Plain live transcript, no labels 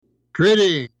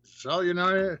Greetings, all you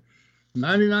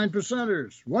 99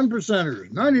 percenters, 1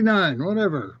 percenters, 99,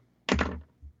 whatever.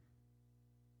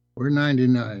 We're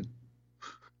 99.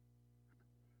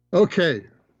 Okay,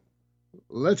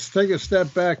 let's take a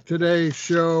step back today's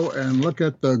show and look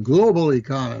at the global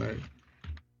economy.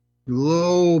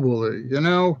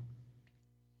 Globally,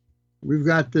 we've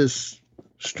got this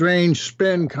strange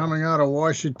spin coming out of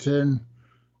Washington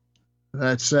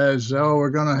that says, oh, we're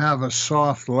going to have a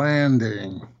soft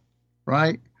landing,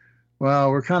 right? Well,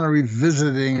 we're kind of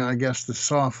revisiting, I guess, the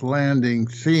soft landing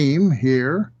theme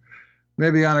here,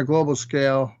 maybe on a global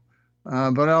scale,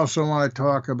 but I also want to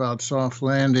talk about soft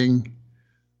landing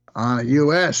on a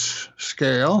U.S.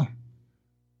 scale.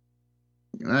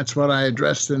 That's what I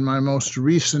addressed in my most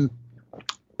recent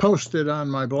posted on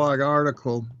my blog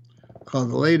article called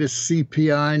The Latest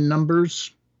CPI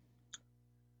Numbers,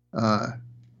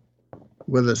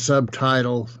 with a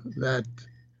subtitle that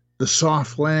the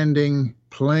soft landing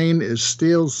plane is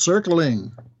still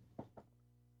circling.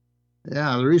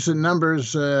 Yeah, the recent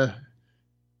numbers,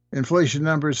 inflation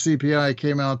numbers, CPI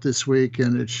came out this week,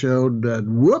 and it showed that,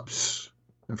 whoops,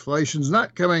 inflation's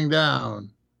not coming down.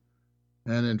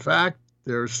 And in fact,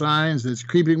 there are signs that it's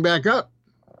creeping back up.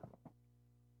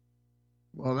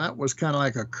 Well, that was kind of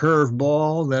like a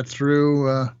curveball that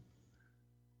threw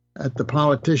at the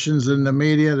politicians and the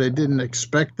media. They didn't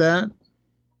expect that.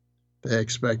 They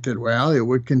expected, well, it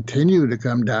would continue to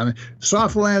come down.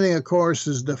 Soft landing, of course,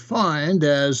 is defined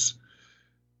as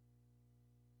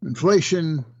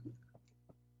inflation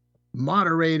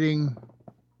moderating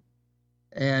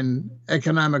and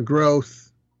economic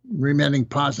growth remaining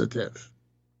positive.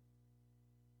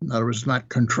 In other words, not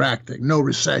contracting, no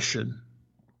recession,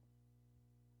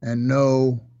 and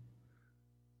no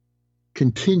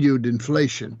continued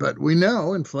inflation. But we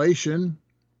know inflation,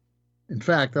 in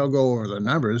fact, I'll go over the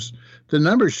numbers. The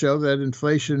numbers show that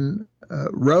inflation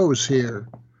rose here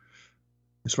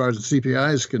as far as the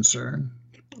CPI is concerned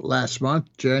last month,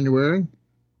 January,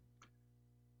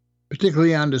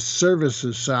 particularly on the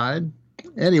services side.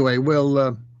 Anyway,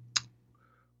 we'll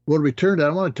return to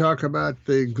that. I want to talk about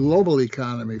the global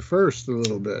economy first a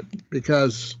little bit,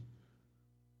 because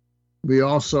we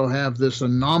also have this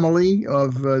anomaly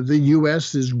of the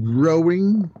U.S. is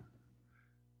growing.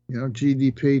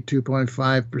 GDP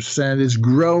 2.5% is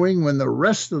growing when the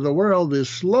rest of the world is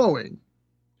slowing.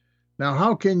 Now,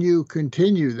 how can you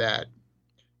continue that?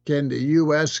 Can the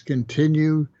U.S.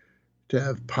 continue to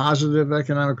have positive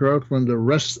economic growth when the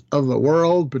rest of the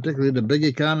world, particularly the big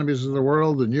economies of the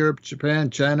world in Europe, Japan,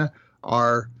 China,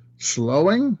 are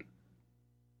slowing?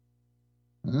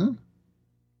 Well,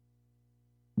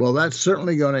 that's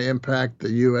certainly going to impact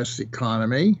the U.S.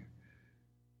 economy,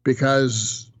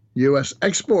 because U.S.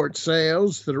 export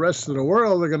sales to the rest of the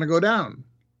world are going to go down.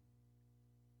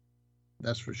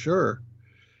 That's for sure.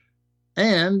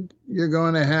 And you're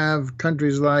going to have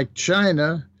countries like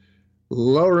China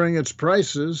lowering its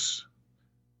prices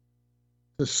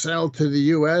to sell to the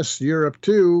U.S., Europe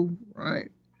too,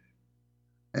 right?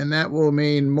 And that will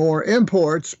mean more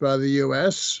imports by the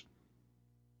U.S.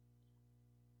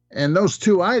 And those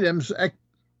two items,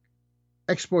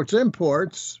 exports,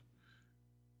 imports,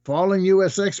 falling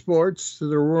U.S. exports to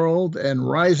the world and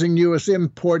rising U.S.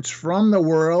 imports from the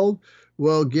world,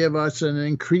 will give us an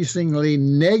increasingly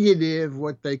negative,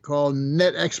 what they call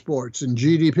net exports in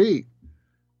GDP.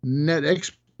 Net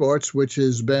exports, which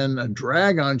has been a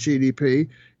drag on GDP,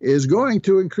 is going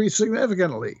to increase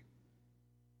significantly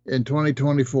in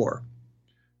 2024.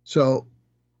 So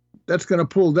that's going to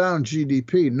pull down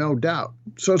GDP, no doubt.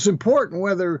 So it's important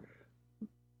whether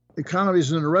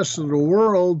economies in the rest of the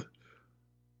world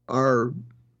are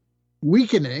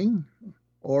weakening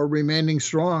or remaining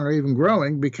strong or even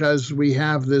growing, because we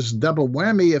have this double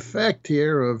whammy effect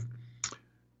here of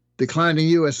declining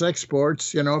U.S.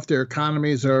 exports. If their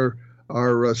economies are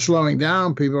slowing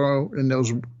down, people in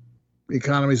those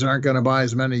economies aren't going to buy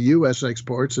as many U.S.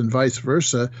 exports, and vice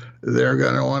versa. They're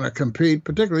going to want to compete,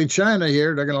 particularly China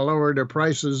here. They're going to lower their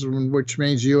prices, which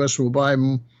means U.S.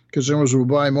 consumers will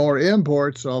buy more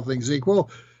imports, all things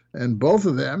equal. And both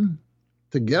of them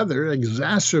together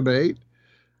exacerbate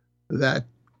that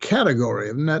category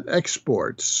of net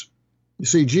exports. You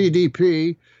see,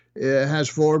 GDP has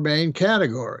four main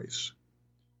categories.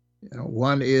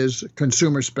 One is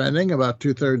consumer spending, about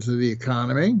 2/3 of the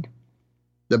economy.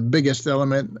 The biggest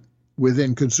element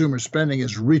within consumer spending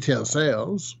is retail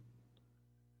sales.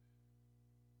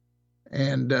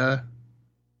 And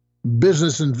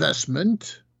business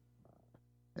investment.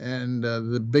 And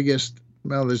the biggest,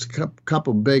 well, there's a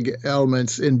couple big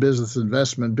elements in business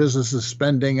investment. Business is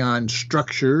spending on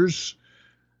structures,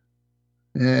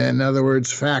 In other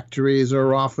words, factories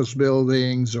or office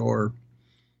buildings or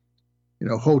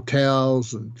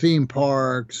hotels and theme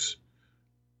parks,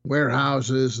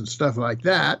 warehouses and stuff like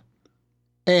that,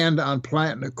 and on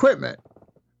plant and equipment,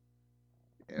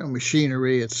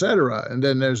 machinery, etc. And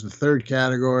then there's the third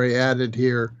category added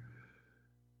here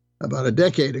about a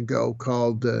decade ago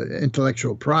called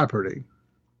intellectual property.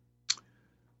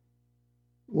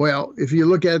 Well, if you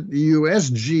look at the U.S.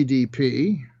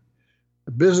 GDP,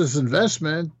 business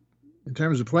investment in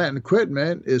terms of plant and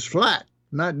equipment is flat,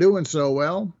 not doing so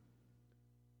well.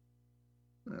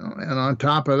 And on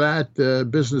top of that,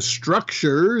 business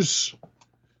structures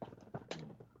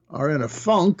are in a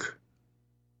funk.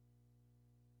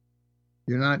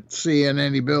 You're not seeing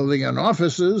any building on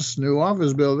offices, new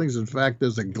office buildings. In fact,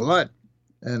 there's a glut,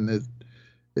 and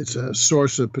it's a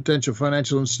source of potential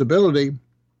financial instability.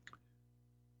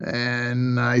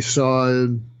 And I saw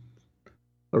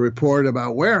a report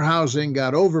about warehousing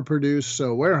got overproduced,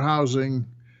 so warehousing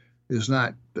is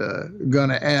not going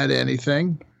to add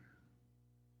anything.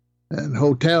 And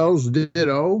hotels,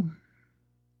 ditto.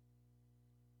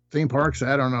 Theme parks,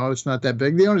 I don't know, it's not that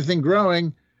big. The only thing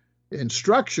growing in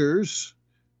structures,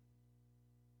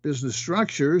 business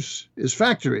structures, is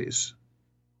factories.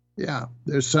 Yeah,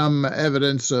 there's some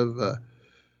evidence of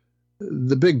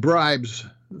the big bribes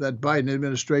that Biden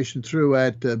administration threw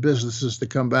at businesses to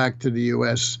come back to the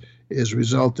U.S. is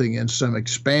resulting in some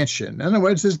expansion. In other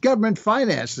words, this government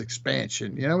finance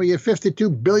expansion. We give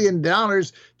 $52 billion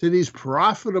to these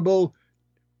profitable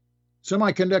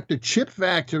semiconductor chip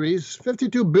factories,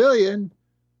 $52 billion,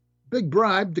 big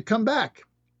bribe to come back.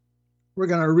 We're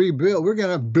going to rebuild. We're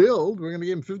going to build. We're going to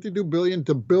give them $52 billion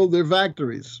to build their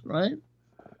factories, right?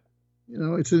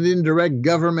 It's an indirect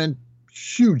government,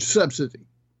 huge subsidy.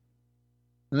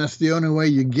 And that's the only way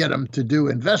you get them to do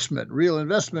investment, real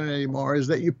investment anymore, is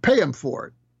that you pay them for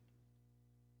it.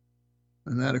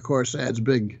 And that, of course, adds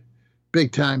big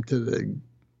time to the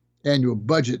annual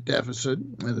budget deficit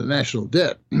and the national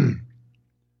debt when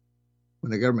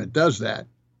the government does that.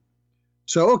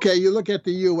 So, okay, you look at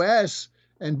the U.S.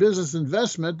 and business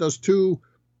investment, those two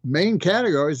main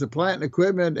categories, the plant and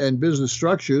equipment and business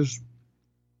structures,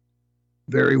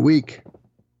 very weak.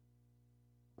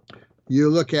 You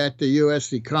look at the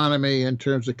U.S. economy in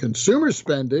terms of consumer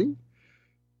spending,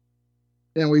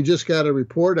 and we just got a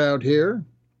report out here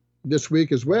this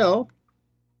week as well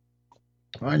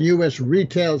on U.S.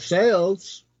 retail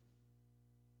sales.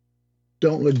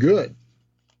 Don't look good.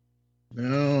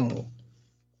 No.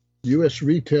 U.S.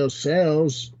 retail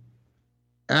sales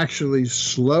actually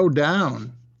slowed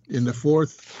down in the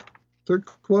third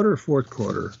quarter or fourth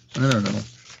quarter. I don't know.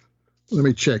 Let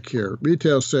me check here.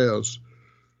 Retail sales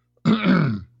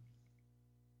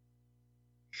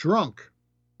shrunk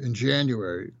in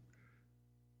January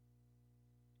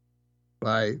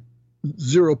by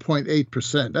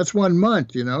 0.8%. That's 1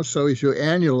 month, so if you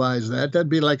annualize that, that'd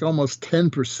be like almost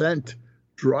 10%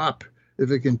 drop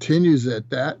if it continues at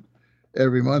that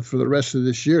every month for the rest of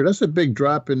this year. That's a big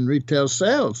drop in retail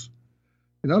sales.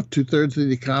 2/3 of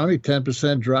the economy,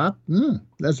 10% drop.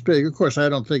 That's big. Of course, I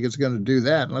don't think it's going to do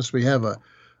that unless we have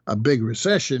a big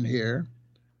recession here.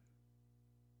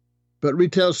 But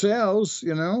retail sales,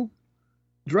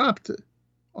 dropped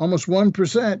almost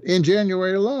 1% in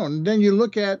January alone. And then you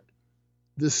look at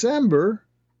December.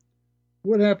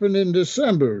 What happened in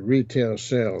December? Retail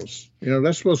sales.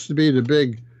 That's supposed to be the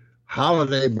big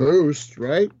holiday boost,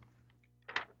 right?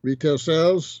 Retail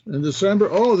sales in December,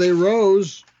 they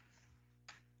rose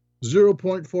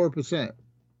 0.4%.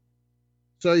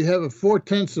 So you have a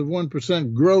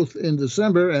 0.4% growth in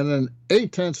December and an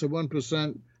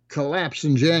 0.8% collapse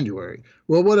in January.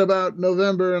 Well, what about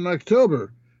November and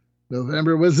October?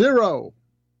 November was 0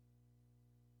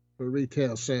 for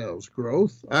retail sales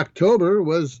growth. October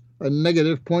was a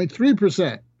negative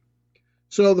 0.3%.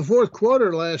 So the fourth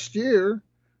quarter last year,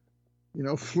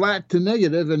 flat to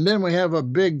negative, and then we have a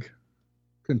big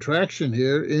contraction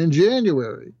here in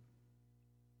January.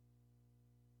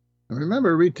 And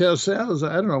remember, retail sales,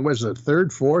 I don't know, was a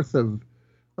third, fourth of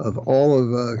all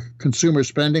of consumer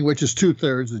spending, which is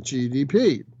 2/3 of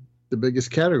GDP, the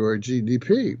biggest category,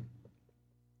 GDP.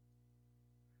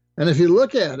 And if you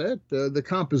look at it, the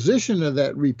composition of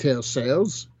that retail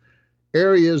sales,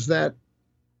 areas that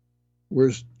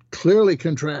were clearly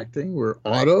contracting were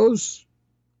autos,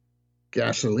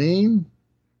 gasoline,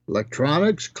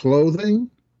 electronics, clothing,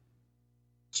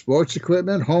 sports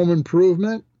equipment, home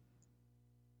improvement,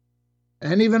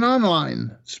 and even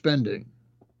online spending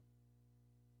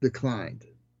declined.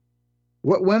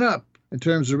 What went up in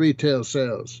terms of retail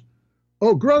sales?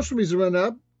 Groceries went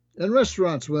up and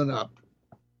restaurants went up.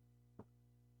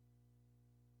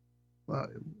 Uh,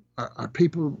 are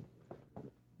people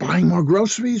buying more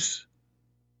groceries?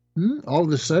 All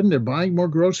of a sudden, they're buying more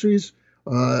groceries.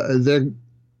 They're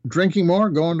drinking more,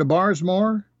 going to bars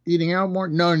more, eating out more.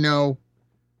 No,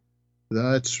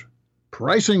 that's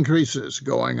price increases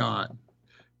going on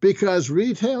because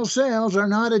retail sales are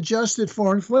not adjusted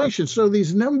for inflation. So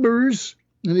these numbers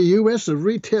in the U.S. of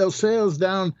retail sales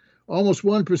down almost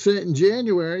 1% in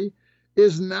January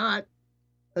is not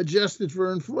adjusted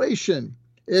for inflation.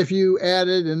 If you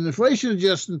added an inflation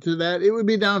adjustment to that, it would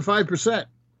be down 5%,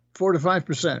 4 to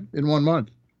 5% in 1 month.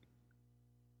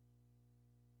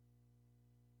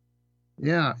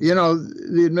 Yeah,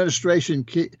 the administration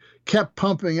kept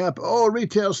pumping up. Oh,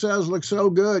 retail sales look so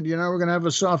good. We're going to have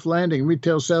a soft landing.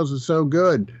 Retail sales are so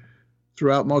good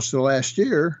throughout most of the last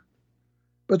year.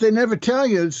 But they never tell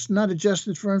you it's not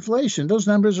adjusted for inflation. Those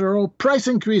numbers are all price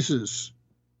increases.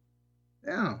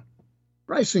 Yeah,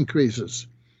 price increases.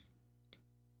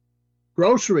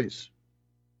 Groceries,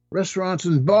 restaurants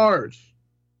and bars,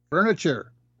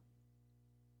 furniture.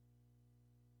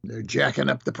 They're jacking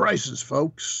up the prices,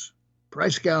 folks.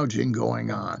 Price gouging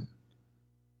going on.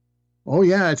 Oh,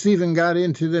 yeah, it's even got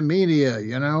into the media,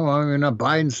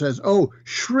 Biden says, oh,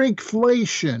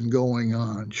 shrinkflation going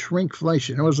on.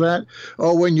 Shrinkflation. What was that?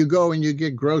 Oh, when you go and you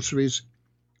get groceries,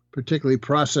 particularly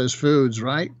processed foods,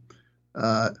 right?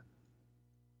 The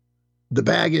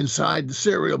bag inside the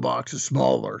cereal box is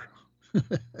smaller.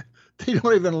 They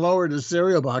don't even lower the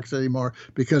cereal box anymore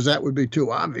because that would be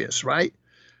too obvious, right?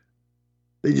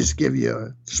 They just give you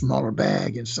a smaller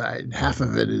bag inside, and half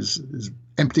of it is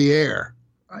empty air,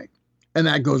 right? And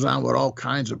that goes on with all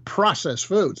kinds of processed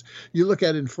foods. You look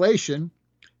at inflation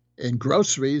in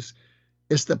groceries,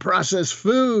 it's the processed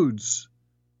foods,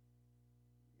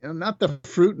 not the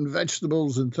fruit and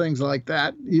vegetables and things like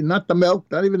that, not the milk,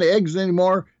 not even the eggs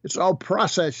anymore. It's all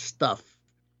processed stuff.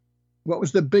 What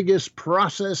was the biggest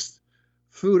processed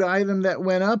food item that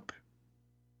went up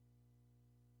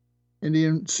in the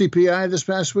CPI this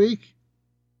past week?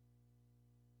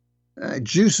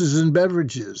 Juices and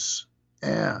beverages.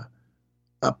 Yeah,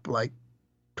 up like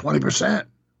 20%.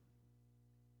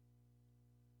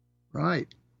 Right.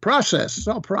 Processed. It's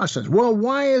all processed. Well,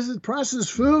 why is it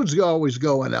processed foods always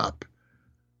going up?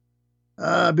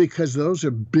 Because those are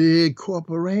big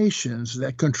corporations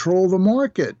that control the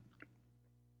market.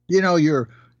 Your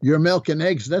milk and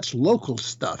eggs, that's local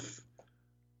stuff,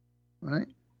 right?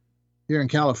 Here in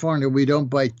California, we don't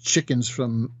buy chickens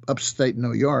from upstate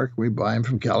New York. We buy them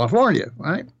from California,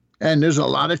 right? And there's a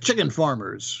lot of chicken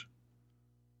farmers.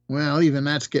 Well, even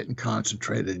that's getting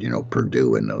concentrated.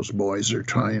 Purdue and those boys are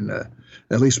trying to,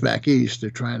 at least back east, they're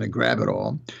trying to grab it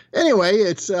all. Anyway,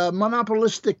 it's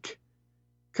monopolistic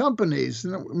companies.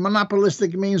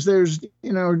 Monopolistic means there's,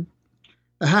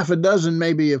 a half a dozen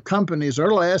maybe of companies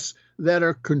or less that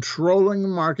are controlling the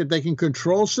market. They can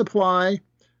control supply,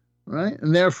 right?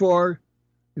 And therefore,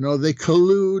 they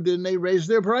collude and they raise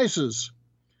their prices.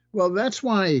 Well, that's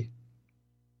why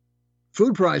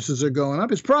food prices are going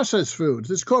up. It's processed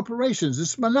foods. It's corporations.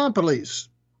 It's monopolies.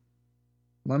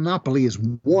 Monopoly is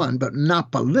one, but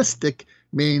monopolistic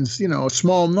means, a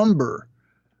small number.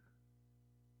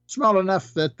 Small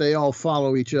enough that they all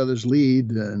follow each other's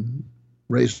lead and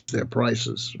raise their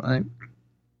prices, right?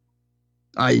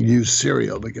 I use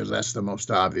cereal because that's the most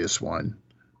obvious one.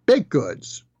 Baked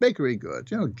goods, bakery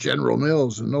goods, General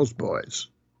Mills and those boys.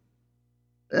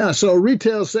 Yeah, so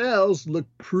retail sales look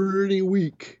pretty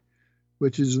weak,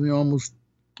 which is almost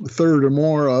a third or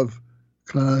more of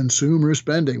consumer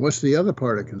spending. What's the other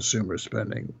part of consumer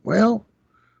spending? Well,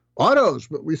 autos,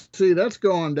 but we see that's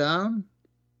going down.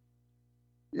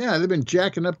 Yeah, they've been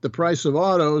jacking up the price of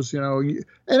autos. An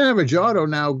average auto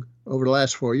now over the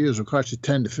last 4 years will cost you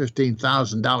 $10,000 to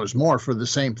 $15,000 more for the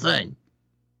same thing.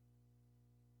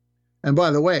 And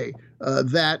by the way,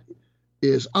 that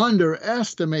is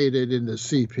underestimated in the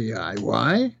CPI.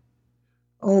 Why?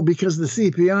 Oh, because the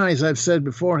CPI, as I've said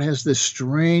before, has this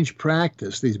strange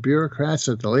practice. These bureaucrats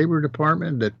at the Labor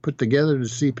Department that put together the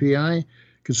CPI,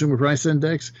 Consumer Price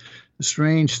Index, a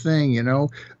strange thing,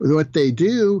 What they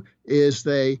do is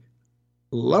they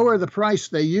lower the price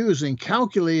they use in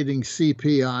calculating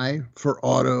CPI for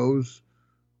autos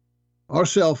or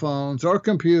cell phones or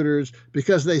computers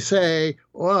because they say,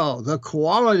 well, the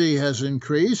quality has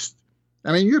increased.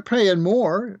 I mean, you're paying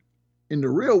more in the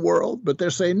real world, but they're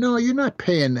saying, no, you're not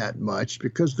paying that much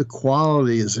because the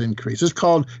quality is increased. It's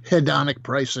called hedonic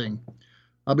pricing.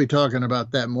 I'll be talking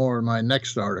about that more in my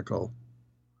next article.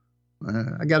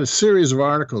 I got a series of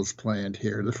articles planned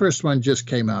here. The first one just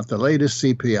came out, the latest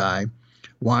CPI,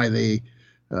 why the,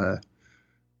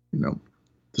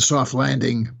 the soft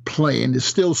landing plane is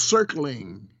still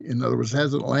circling. In other words, it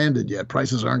hasn't landed yet.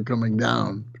 Prices aren't coming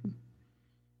down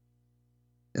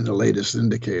in the latest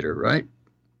indicator, right?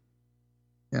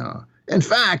 Yeah. In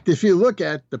fact, if you look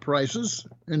at the prices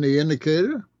in the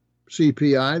indicator,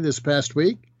 CPI this past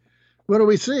week, what do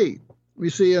we see? We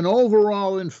see an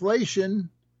overall inflation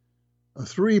of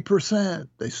 3%,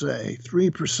 they say,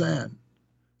 3%. Of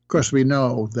course, we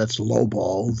know that's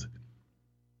lowballed.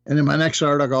 And in my next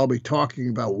article, I'll be talking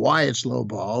about why it's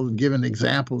lowballed and giving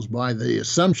examples by the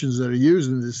assumptions that are used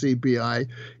in the CPI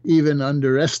even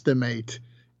underestimate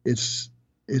its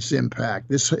impact.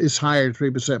 This is higher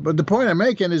than 3%. But the point I'm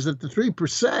making is that the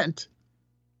 3%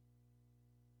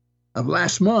 of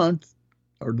last month,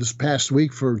 or this past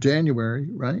week for January,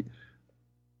 right,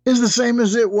 is the same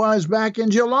as it was back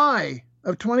in July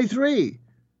of 23.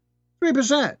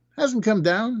 3% hasn't come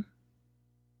down.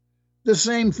 The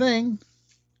same thing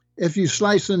if you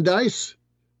slice and dice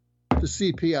the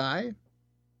CPI,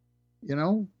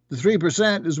 the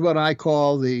 3% is what I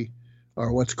call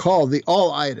what's called the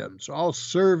all items, all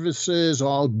services,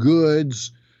 all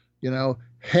goods,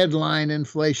 headline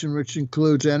inflation, which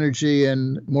includes energy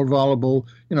and more volatile,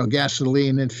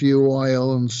 gasoline and fuel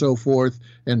oil and so forth,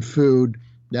 and food.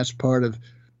 That's part of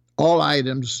all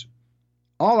items.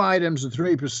 All items of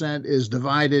 3% is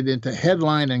divided into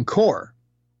headline and core.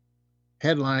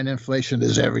 Headline inflation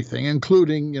is everything,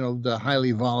 including, the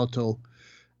highly volatile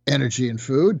energy and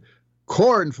food.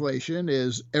 Core inflation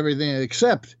is everything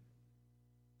except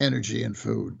energy and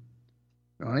food,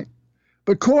 all right?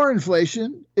 But core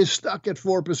inflation is stuck at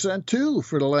 4% too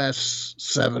for the last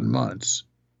 7 months.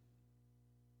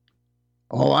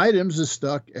 All items is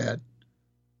stuck at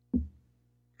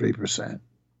 3%.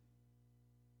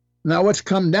 Now, what's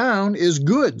come down is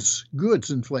goods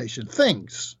inflation,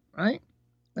 things, right?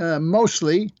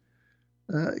 Mostly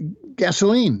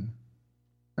gasoline,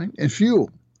 right? And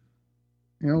fuel.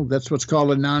 That's what's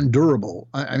called a non-durable.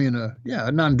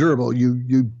 A non-durable.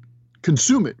 You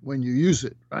consume it when you use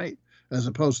it, right? As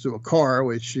opposed to a car,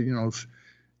 which, you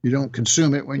don't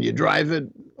consume it when you drive it,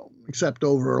 except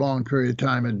over a long period of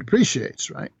time it depreciates,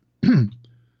 right?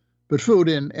 But food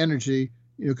and energy,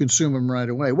 you consume them right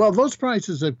away. Well, those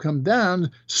prices have come down.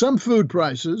 Some food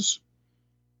prices,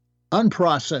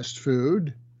 unprocessed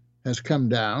food, has come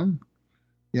down.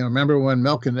 Remember when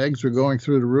milk and eggs were going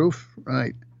through the roof,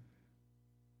 right?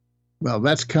 Well,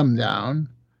 that's come down.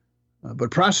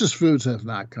 But processed foods have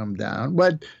not come down.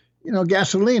 But,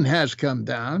 gasoline has come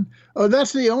down. Oh,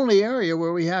 that's the only area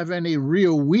where we have any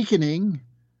real weakening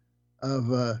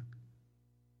of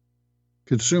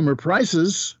consumer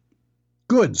prices.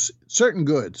 Goods, certain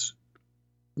goods.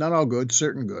 Not all goods,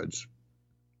 certain goods.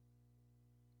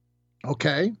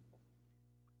 Okay.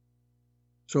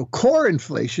 So core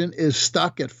inflation is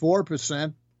stuck at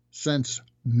 4% since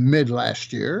mid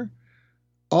last year.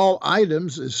 All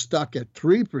items is stuck at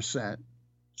 3%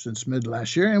 since mid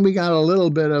last year, and we got a little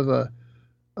bit of an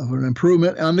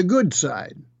improvement on the good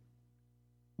side.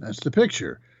 That's the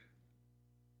picture.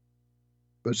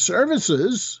 But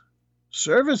services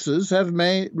have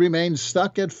remained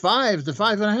stuck at 5 to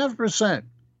 5.5%,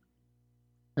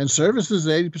 and services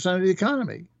is 80% of the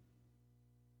economy.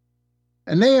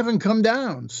 And they haven't come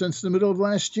down since the middle of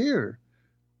last year.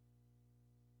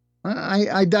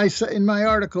 I dissect in my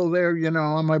article there,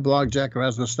 on my blog,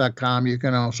 jackrasmus.com. You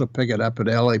can also pick it up at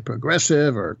LA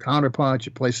Progressive or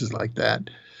Counterpunch, places like that,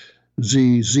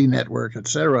 Z Network,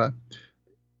 etc.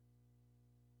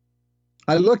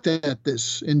 I looked at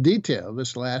this in detail,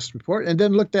 this last report, and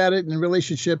then looked at it in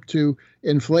relationship to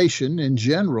inflation in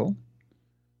general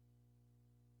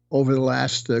over the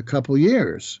last couple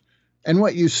years. And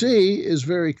what you see is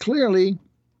very clearly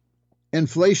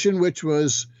inflation, which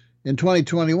was in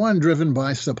 2021 driven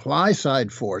by supply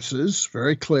side forces,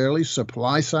 very clearly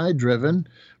supply side driven.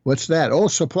 What's that? Oh,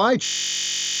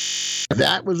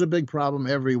 that was a big problem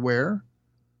everywhere.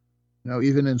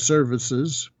 Even in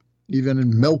services, even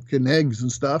in milk and eggs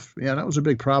and stuff. Yeah, that was a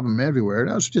big problem everywhere.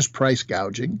 That was just price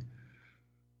gouging.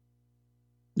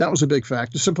 That was a big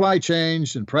factor. Supply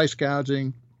chains and price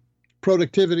gouging.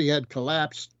 Productivity had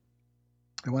collapsed.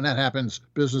 And when that happens,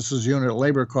 businesses' unit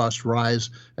labor costs rise,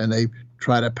 and they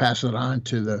try to pass it on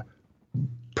to the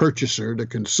purchaser, the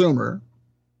consumer.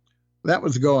 That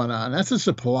was going on. That's a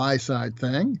supply side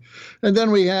thing. And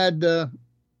then we had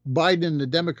Biden and the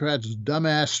Democrats'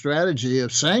 dumbass strategy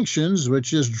of sanctions, which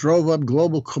just drove up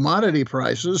global commodity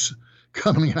prices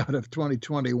coming out of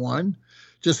 2021,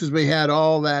 just as we had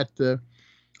all that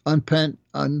unspent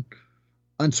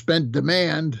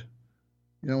demand.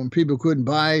 When people couldn't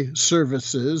buy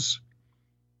services,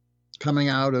 coming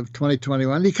out of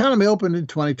 2021. The economy opened in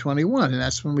 2021, and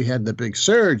that's when we had the big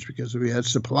surge because we had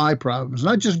supply problems,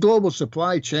 not just global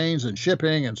supply chains and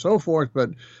shipping and so forth, but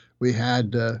we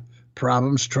had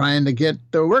problems trying to get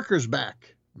the workers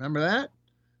back. Remember that?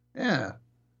 Yeah.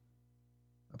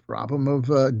 A problem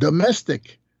of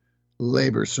domestic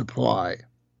labor supply.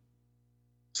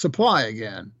 Supply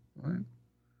again. Right?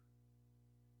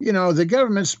 You know, the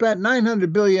government spent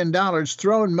 $900 billion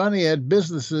throwing money at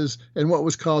businesses in what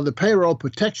was called the Payroll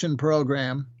Protection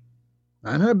Program,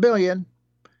 $900 billion,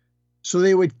 so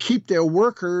they would keep their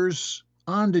workers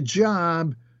on the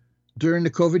job during the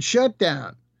COVID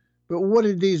shutdown. But what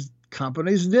did these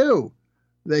companies do?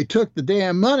 They took the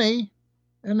damn money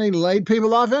and they laid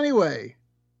people off anyway.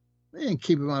 They didn't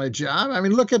keep them on a job. I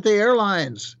mean, look at the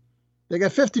airlines. They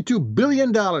got $52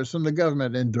 billion from the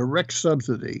government in direct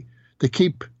subsidy to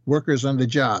keep workers on the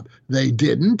job. They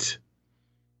didn't.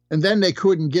 And then they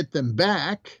couldn't get them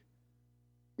back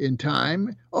in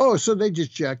time. Oh, so they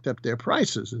just jacked up their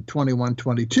prices in 21,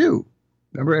 22.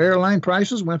 Remember airline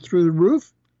prices went through the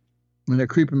roof? And they're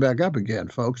creeping back up again,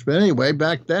 folks. But anyway,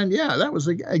 back then, yeah, that was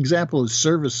an example of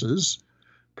services,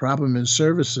 problem in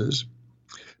services.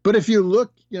 But if you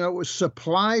look, you know, it was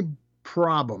supply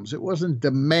problems. It wasn't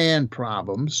demand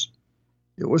problems.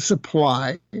 It was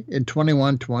supply in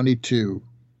 21, 22.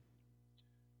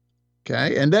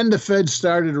 Okay, and then the Fed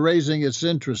started raising its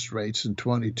interest rates in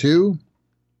 22,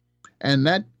 and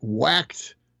that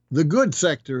whacked the good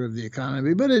sector of the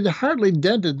economy, but it hardly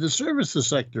dented the services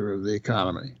sector of the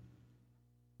economy.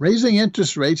 Raising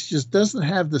interest rates just doesn't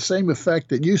have the same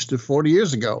effect it used to 40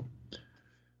 years ago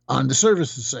on the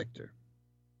services sector.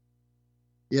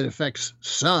 It affects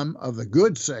some of the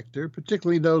good sector,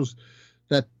 particularly those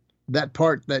that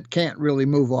part that can't really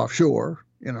move offshore,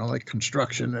 you know, like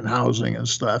construction and housing and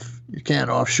stuff. You can't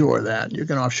offshore that. You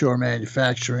can offshore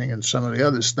manufacturing and some of the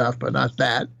other stuff, but not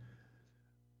that.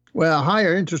 Well,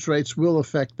 higher interest rates will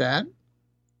affect that.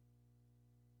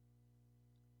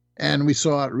 And we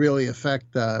saw it really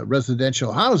affect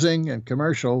residential housing and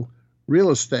commercial real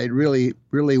estate, really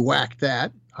whacked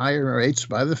that. Higher rates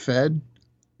by the Fed.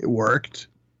 It worked.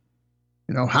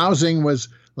 You know, housing was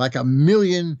like 1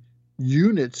 million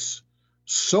units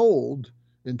sold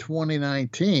in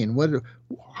 2019.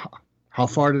 How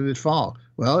far did it fall?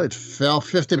 Well, it fell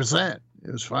 50%.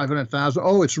 It was 500,000.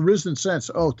 Oh, it's risen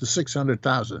since. Oh, to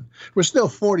 600,000. We're still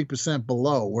 40%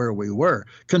 below where we were.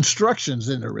 Construction's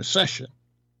in a recession.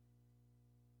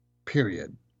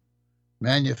 Period.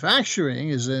 Manufacturing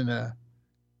is in a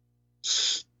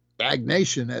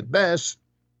stagnation at best.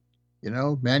 You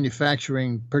know,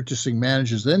 manufacturing purchasing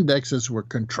managers indexes were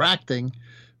contracting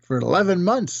for 11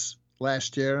 months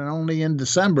last year, and only in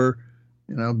December,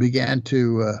 you know, began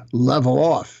to level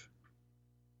off.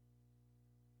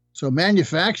 So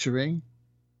manufacturing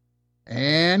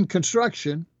and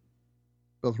construction,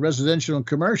 both residential and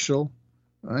commercial,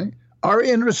 right, are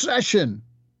in recession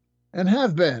and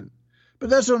have been. But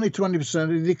that's only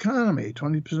 20% of the economy,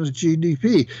 20% of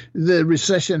GDP. The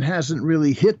recession hasn't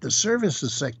really hit the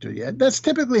services sector yet. That's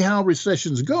typically how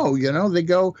recessions go. You know, they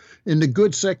go in the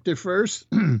good sector first,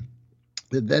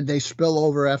 then they spill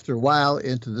over after a while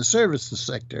into the services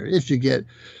sector if you get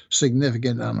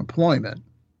significant unemployment,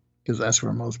 because that's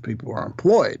where most people are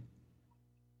employed.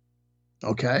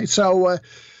 Okay, so,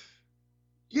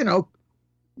 you know,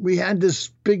 we had this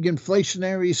big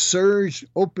inflationary surge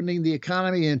opening the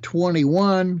economy in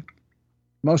 21,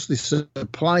 mostly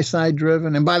supply side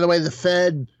driven. And by the way, the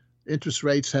Fed interest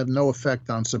rates have no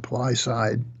effect on supply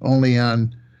side, only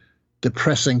on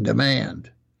depressing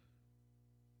demand.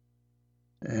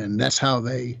 And that's how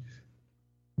the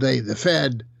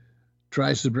Fed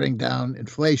tries to bring down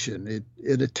inflation.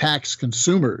 It attacks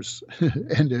consumers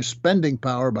and their spending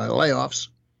power by layoffs.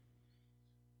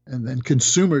 And then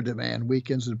consumer demand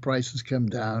weakens and prices come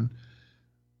down.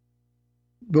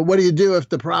 But what do you do if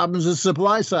the problem is the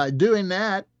supply side? Doing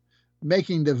that,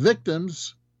 making the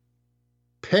victims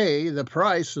pay the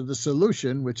price of the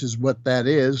solution, which is what that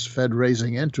is, Fed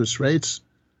raising interest rates.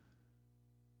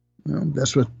 You know,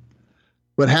 that's what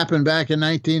happened back in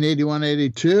 1981,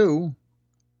 82.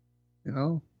 You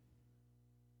know,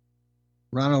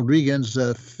 Ronald Reagan's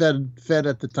Fed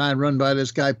at the time, run by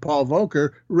this guy, Paul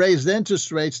Volcker, raised interest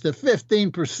rates to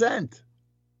 15%.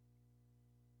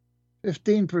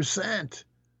 15%.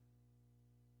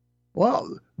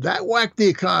 Well, that whacked the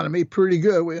economy pretty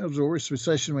good. It was the worst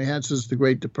recession we had since the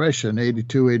Great Depression,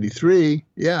 82, 83.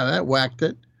 Yeah, that whacked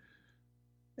it.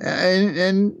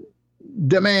 And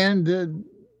demand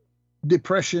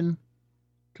depression,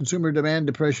 consumer demand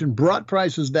depression, brought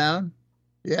prices down.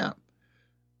 Yeah.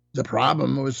 The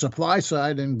problem was supply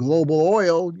side and global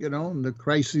oil, and the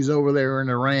crises over there in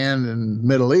Iran and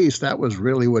Middle East. That was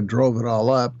really what drove it all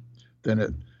up. Then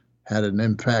it had an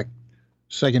impact,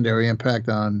 secondary impact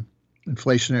on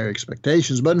inflationary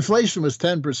expectations. But inflation was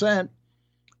 10%.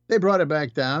 They brought it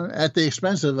back down at the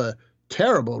expense of a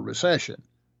terrible recession.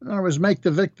 In other words, make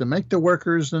the victim, make the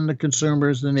workers and the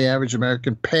consumers and the average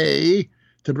American pay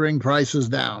to bring prices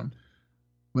down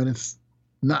when it's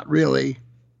not really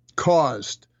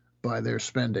caused by their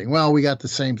spending. Well, we got the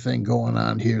same thing going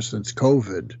on here since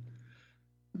COVID,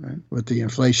 right, with the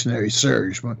inflationary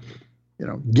surge. But,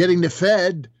 getting the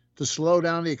Fed to slow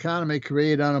down the economy,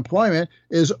 create unemployment,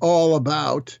 is all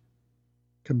about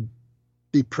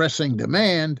depressing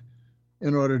demand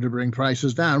in order to bring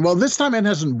prices down. Well, this time it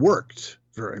hasn't worked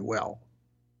very well.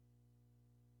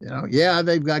 Yeah,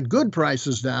 they've got good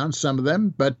prices down, some of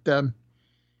them, but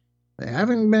they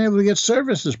haven't been able to get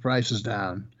services prices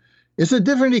down. It's a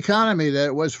different economy than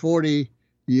it was 40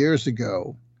 years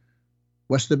ago.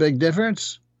 What's the big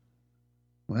difference?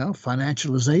 Well,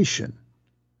 financialization.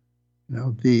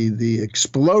 The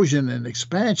explosion and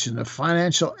expansion of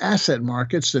financial asset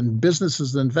markets and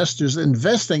businesses and investors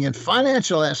investing in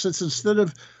financial assets instead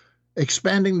of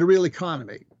expanding the real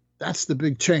economy. That's the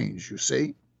big change, you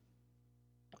see.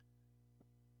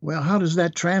 Well, how does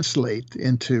that translate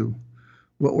into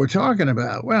what we're talking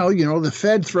about? Well, the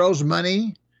Fed throws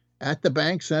money at the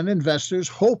banks and investors,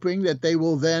 hoping that they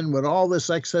will then, with all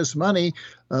this excess money,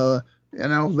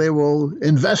 they will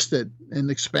invest it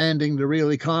in expanding the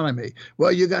real economy.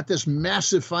 Well, you got this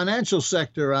massive financial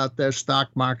sector out there, stock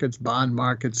markets, bond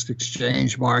markets,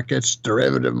 exchange markets,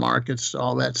 derivative markets,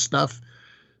 all that stuff.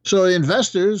 So the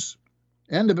investors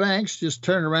and the banks just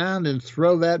turn around and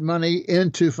throw that money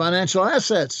into financial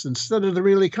assets instead of the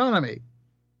real economy.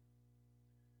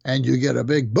 And you get a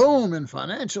big boom in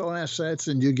financial assets,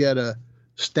 and you get a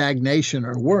stagnation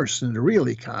or worse in the real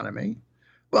economy.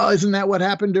 Well, isn't that what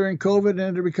happened during COVID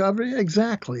and the recovery?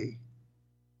 Exactly.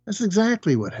 That's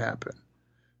exactly what happened.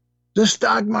 The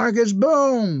stock markets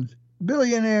boomed.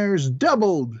 Billionaires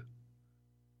doubled.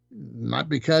 Not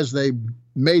because they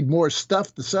made more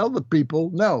stuff to sell to people.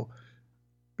 No,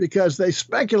 because they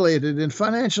speculated in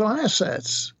financial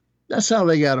assets. That's how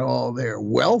they got all their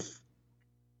wealth.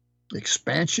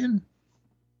 Expansion.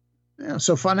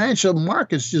 So financial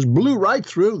markets just blew right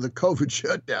through the COVID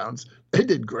shutdowns. They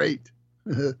did great.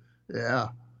 Yeah.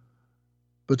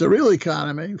 But the real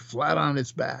economy, flat on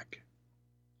its back.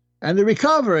 And the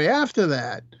recovery after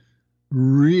that,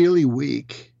 really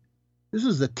weak. This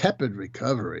is the tepid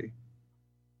recovery.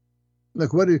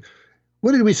 Look, what did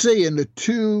we see in the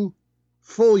 2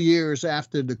 full years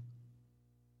after the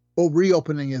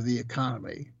reopening of the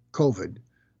economy, COVID?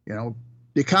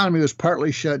 The economy was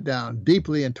partly shut down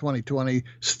deeply in 2020,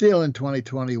 still in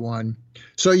 2021.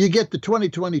 So you get the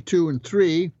 2022 and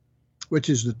 3, which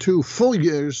is the 2 full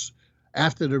years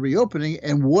after the reopening.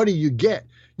 And what do you get?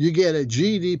 You get a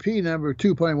GDP number of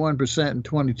 2.1% in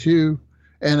 22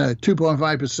 and a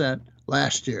 2.5%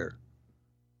 last year.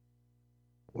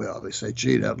 Well, they say,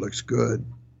 gee, that looks good.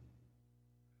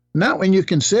 Not when you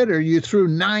consider you threw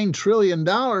 $9 trillion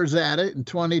at it in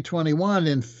 2021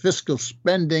 in fiscal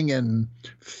spending and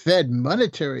Fed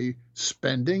monetary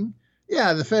spending.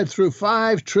 Yeah, the Fed threw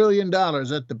 $5 trillion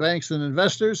at the banks and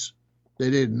investors.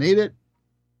 They didn't need it.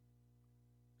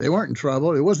 They weren't in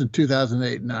trouble. It wasn't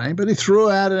 2008-9, but he threw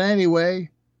at it anyway.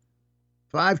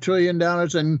 $5 trillion,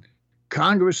 and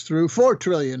Congress threw $4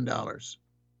 trillion.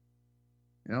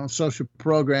 Social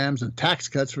programs and tax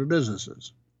cuts for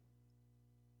businesses.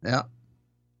 Yeah.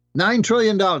 $9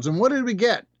 trillion. And what did we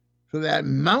get for that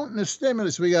mountain of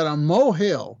stimulus? We got a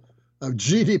molehill of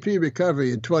GDP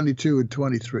recovery in 22 and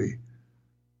 23.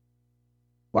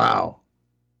 Wow.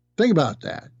 Think about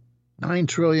that. $9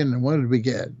 trillion, and what did we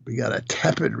get? We got a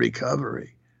tepid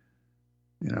recovery.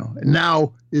 And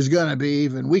now is going to be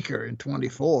even weaker in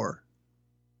 24.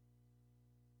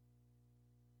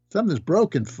 Something's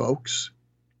broken, folks.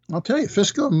 I'll tell you,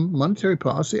 fiscal and monetary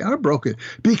policy are broken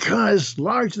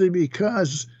largely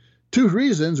because 2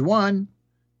 reasons. One,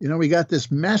 we got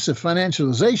this massive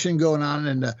financialization going on,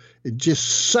 and it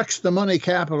just sucks the money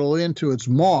capital into its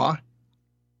maw,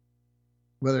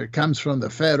 whether it comes from the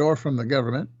Fed or from the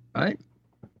government, right?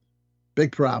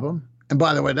 Big problem. And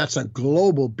by the way, that's a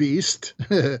global beast.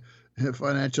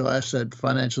 Financial asset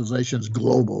financialization is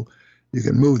global. You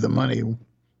can move the money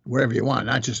wherever you want,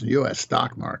 not just the U.S.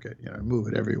 stock market. Move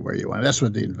it everywhere you want. That's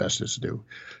what the investors do.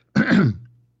 The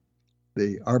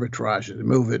arbitrage, they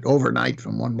move it overnight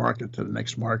from one market to the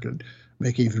next market,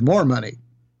 make even more money.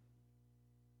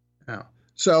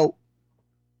 So,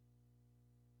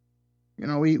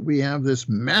 we have this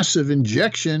massive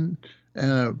injection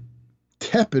and a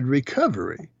tepid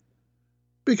recovery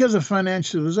because of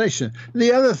financialization.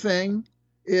 The other thing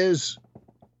is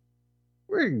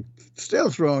we're still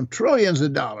throwing trillions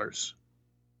of dollars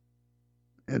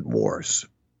at wars.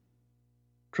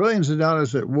 Trillions of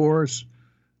dollars at wars,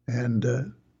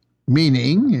 and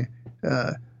meaning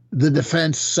the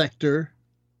defense sector,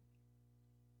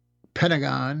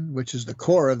 Pentagon, which is the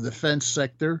core of the defense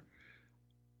sector,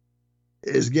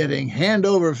 is getting hand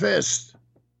over fist,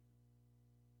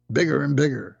 bigger and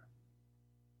bigger.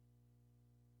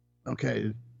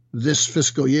 Okay, this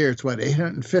fiscal year, it's what,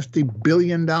 $850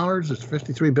 billion? It's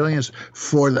 $53 billion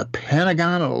for the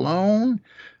Pentagon alone.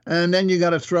 And then you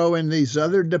got to throw in these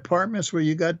other departments where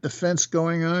you got defense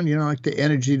going on, like the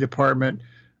Energy Department,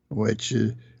 which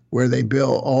is where they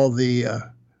bill all the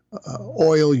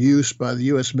oil use by the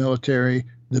U.S. military,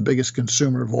 the biggest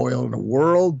consumer of oil in the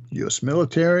world, U.S.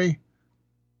 military.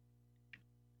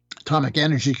 Atomic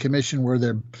Energy Commission, where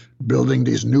they're building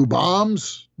these new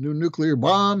bombs, new nuclear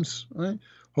bombs, right?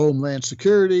 Homeland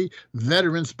Security,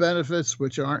 veterans benefits,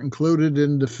 which aren't included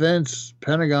in defense,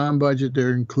 Pentagon budget,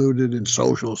 they're included in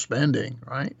social spending,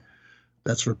 right?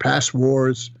 That's for past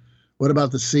wars. What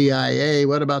about the CIA?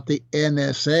 What about the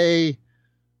NSA?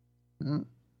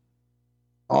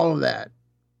 All of that.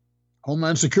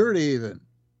 Homeland Security even.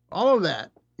 All of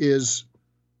that is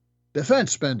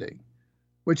defense spending,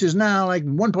 which is now like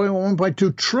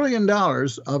 $1.2 trillion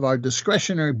of our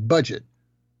discretionary budget.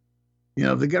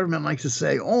 The government likes to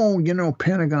say,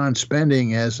 Pentagon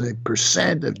spending as a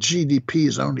percent of GDP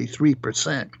is only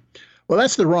 3%. Well,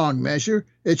 that's the wrong measure.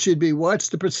 It should be what's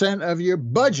the percent of your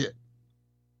budget?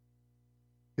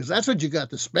 Because that's what you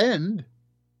got to spend.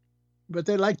 But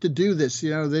they like to do this,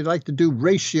 they like to do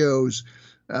ratios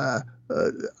that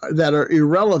are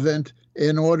irrelevant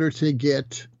in order to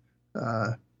get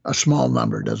a small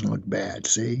number. Doesn't look bad,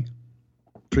 see?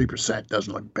 3%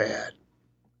 doesn't look bad.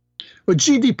 But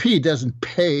GDP doesn't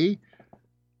pay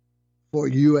for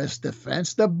U.S.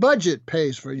 defense. The budget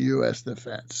pays for U.S.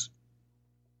 defense.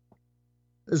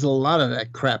 There's a lot of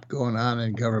that crap going on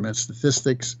in government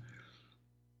statistics.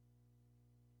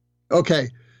 Okay,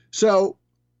 so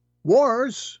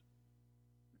wars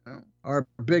are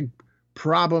a big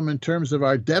problem in terms of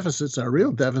our deficits, our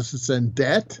real deficits and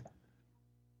debt.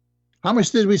 How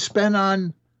much did we spend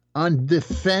on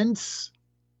defense?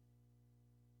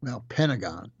 Well,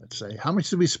 Pentagon, let's say. How much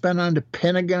did we spend on the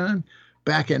Pentagon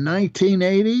back in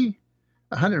 1980?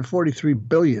 $143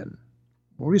 billion.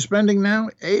 What are we spending now?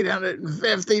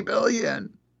 $850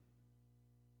 billion.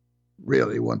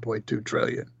 Really, $1.2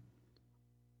 trillion.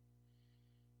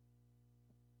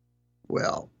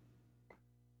 Well,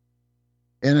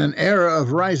 in an era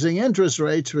of rising interest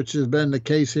rates, which has been the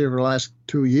case here for the last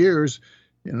 2 years,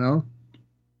 the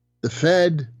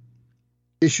Fed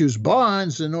issues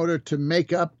bonds in order to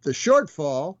make up the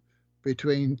shortfall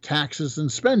between taxes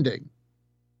and spending.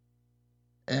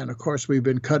 And of course, we've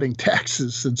been cutting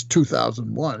taxes since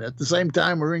 2001. At the same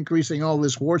time, we're increasing all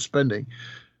this war spending.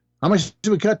 How much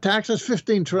did we cut taxes?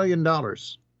 $15 trillion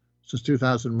since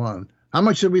 2001. How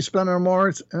much did we spend on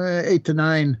more? 8 to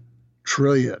 9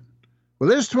 trillion.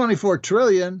 Well, there's $24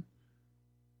 trillion.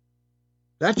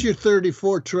 That's your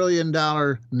 $34 trillion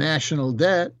national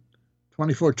debt.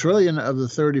 24 trillion of the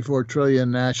 34 trillion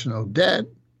national debt.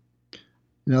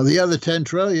 The other 10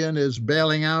 trillion is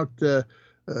bailing out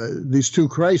these two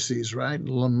crises, right?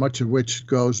 Much of which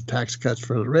goes tax cuts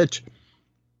for the rich.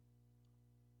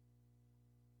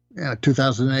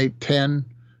 2008, 10,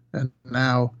 and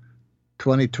now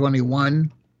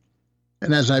 2021.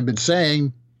 And as I've been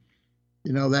saying,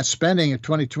 that spending of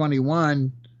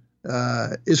 2021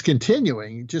 is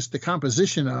continuing. Just the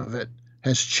composition of it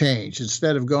has changed.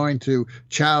 Instead of going to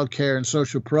child care and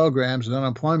social programs and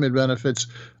unemployment benefits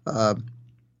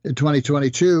in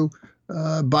 2022,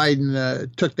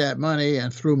 Biden took that money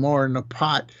and threw more in the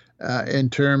pot in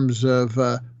terms of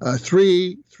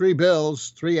three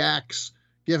bills, 3 acts,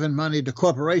 giving money to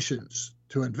corporations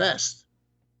to invest.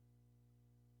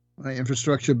 My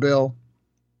infrastructure bill,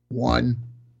 1.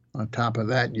 On top of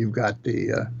that, you've got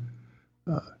the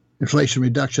Inflation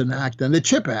Reduction Act and the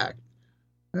CHIP Act.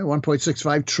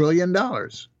 $1.65 trillion.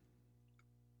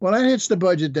 Well, that hits the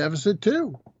budget deficit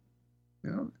too.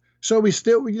 So we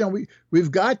still,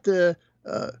 we've got the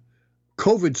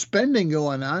COVID spending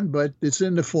going on, but it's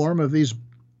in the form of these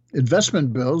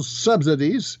investment bills,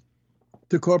 subsidies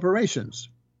to corporations.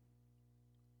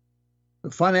 The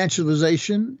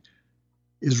financialization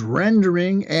is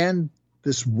rendering, and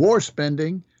this war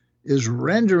spending is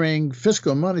rendering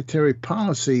fiscal monetary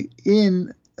policy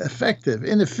ineffective,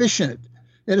 inefficient.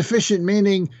 Inefficient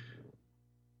meaning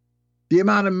the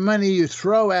amount of money you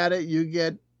throw at it, you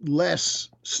get less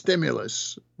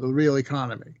stimulus, the real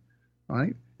economy,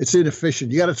 right? It's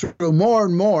inefficient. You got to throw more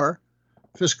and more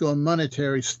fiscal and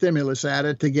monetary stimulus at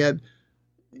it to get,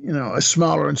 a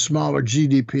smaller and smaller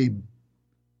GDP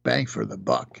bang for the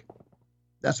buck.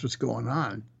 That's what's going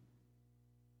on.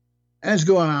 And it's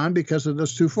going on because of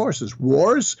those two forces,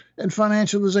 wars and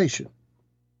financialization,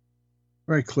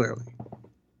 very clearly.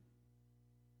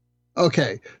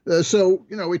 Okay, so,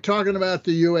 we're talking about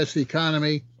the U.S.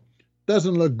 economy.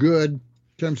 Doesn't look good in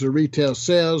terms of retail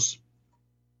sales.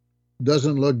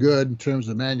 Doesn't look good in terms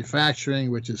of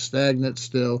manufacturing, which is stagnant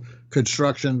still.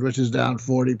 Construction, which is down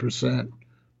 40%,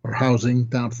 or housing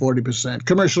down 40%.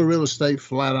 Commercial real estate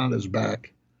flat on its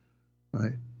back,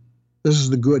 right? This is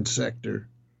the goods sector,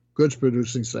 goods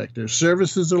producing sector.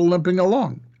 Services are limping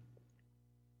along.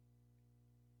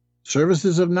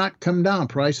 Services have not come down.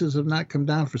 Prices have not come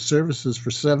down for services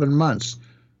for 7 months.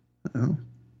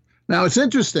 Now, it's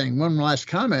interesting, one last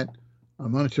comment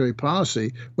on monetary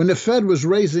policy. When the Fed was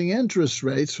raising interest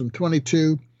rates from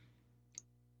 22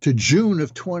 to June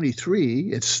of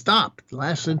 23, it stopped. The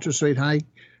last interest rate hike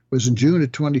was in June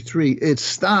of 23. It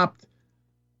stopped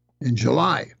in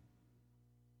July.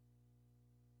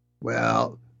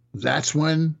 Well, that's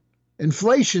when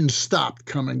inflation stopped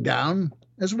coming down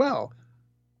as well.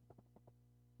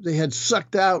 They had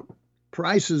sucked out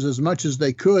prices as much as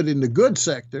they could in the goods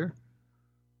sector,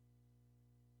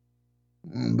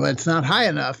 but it's not high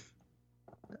enough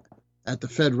at the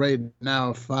Fed rate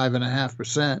now of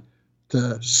 5.5%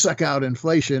 to suck out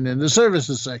inflation in the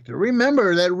services sector.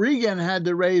 Remember that Reagan had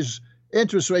to raise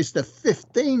interest rates to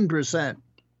 15%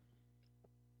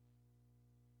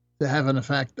 to have an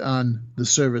effect on the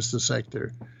services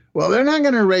sector. Well, they're not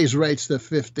going to raise rates to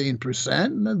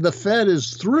 15%. The Fed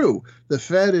is through. The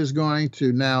Fed is going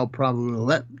to now probably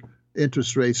let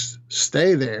interest rates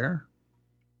stay there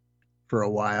for a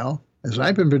while. As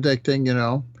I've been predicting,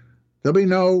 there'll be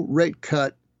no rate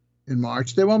cut in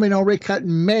March. There won't be no rate cut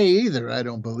in May either, I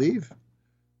don't believe.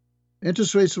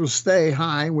 Interest rates will stay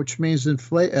high, which means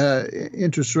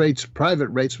interest rates, private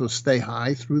rates, will stay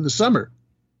high through the summer.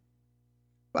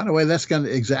 By the way, that's going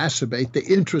to exacerbate the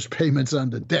interest payments on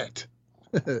the debt.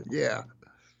 Yeah.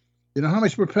 You know how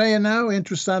much we're paying now,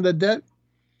 interest on the debt?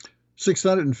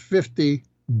 $650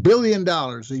 billion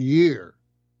a year.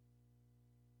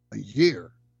 A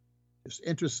year. It's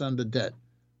interest on the debt.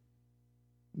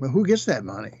 Well, who gets that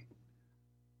money?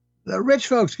 The rich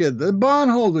folks get it. The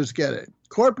bondholders get it.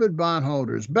 Corporate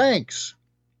bondholders, banks,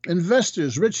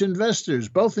 investors, rich investors,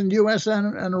 both in the U.S.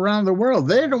 and around the world.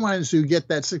 They're the ones who get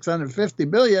that $650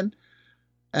 billion.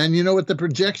 And you know what the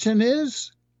projection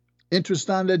is? Interest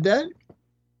on the debt?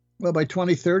 Well, by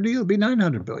 2030, it'll be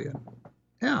 $900 billion.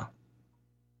 Yeah.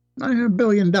 $900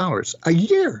 billion a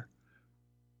year.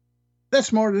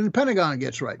 That's more than the Pentagon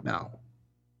gets right now.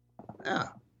 Yeah.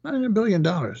 $900 billion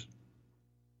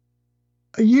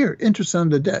a year, interest on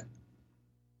the debt.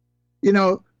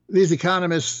 These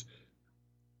economists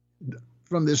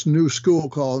from this new school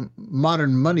called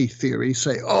modern money theory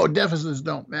say, deficits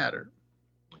don't matter.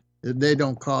 They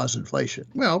don't cause inflation.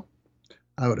 Well,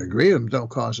 I would agree them don't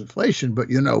cause inflation, but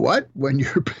you know what? When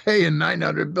you're paying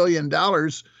 $900 billion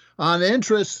on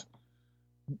interest,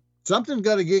 something's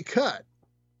got to get cut.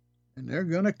 And they're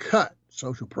going to cut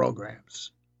social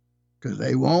programs because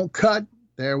they won't cut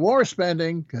their war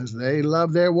spending because they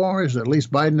love their wars. At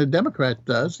least Biden, the Democrat,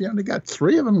 does. They got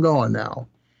 3 of them going now.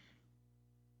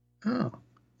 Oh,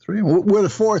 3. We're the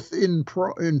 4th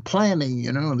in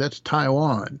planning, that's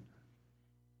Taiwan.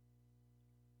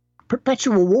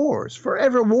 Perpetual wars,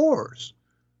 forever wars.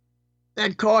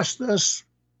 That cost us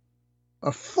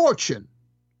a fortune.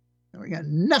 And we got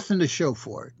nothing to show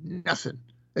for it, nothing,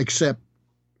 except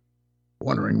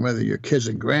wondering whether your kids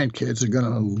and grandkids are going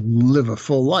to live a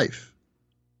full life.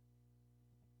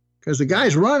 Because the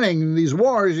guys running these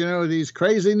wars, these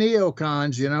crazy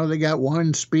neocons, they got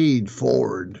one speed,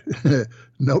 forward,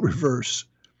 no reverse.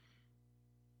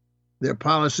 Their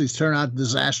policies turn out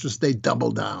disastrous, they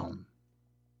double down.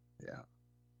 Yeah,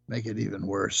 make it even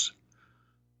worse.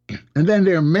 And then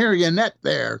their marionette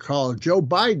there called Joe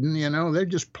Biden, they're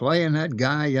just playing that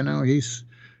guy, he's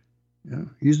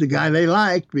the guy they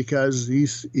like because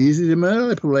he's easy to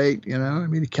manipulate, he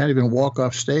can't even walk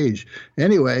off stage.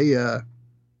 Anyway,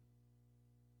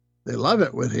 they love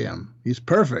it with him. He's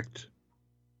perfect.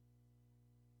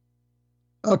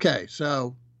 Okay,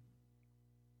 so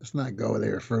let's not go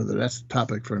there further. That's the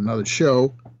topic for another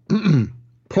show.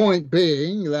 Point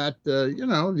being that, the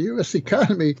U.S.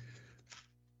 economy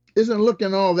isn't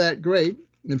looking all that great.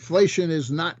 Inflation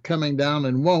is not coming down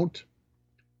and won't.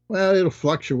 Well, it'll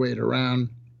fluctuate around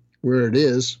where it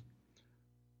is.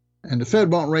 And the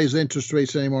Fed won't raise interest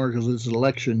rates anymore because it's an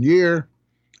election year.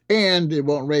 And it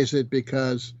won't raise it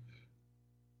because,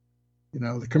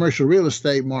 the commercial real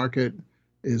estate market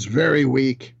is very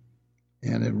weak,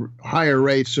 and higher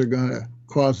rates are going to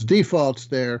cause defaults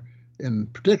there,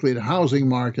 and particularly the housing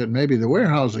market, maybe the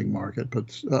warehousing market, but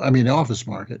the office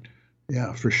market.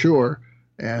 Yeah, for sure.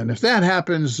 And if that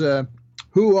happens,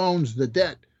 who owns the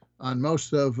debt on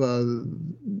most of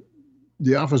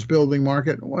the office building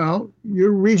market? Well,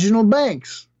 your regional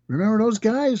banks. Remember those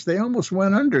guys? They almost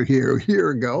went under here a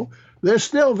year ago. They're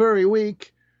still very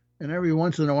weak, and every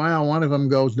once in a while, one of them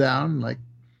goes down, like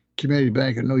Community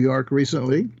Bank of New York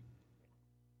recently.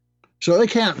 So they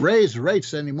can't raise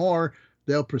rates anymore.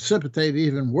 They'll precipitate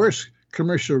even worse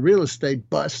commercial real estate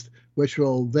bust, which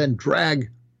will then drag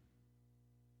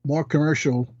more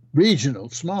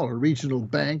smaller regional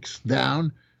banks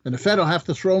down, and the Fed will have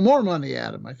to throw more money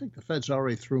at them. I think the Fed's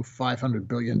already threw $500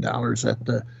 billion at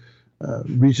the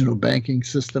regional banking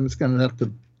system. It's going to have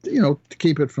to, to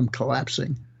keep it from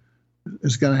collapsing,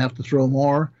 it's going to have to throw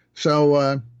more.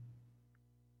 So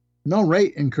no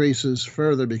rate increases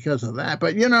further because of that.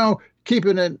 But,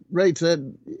 keeping it rates at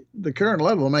the current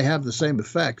level may have the same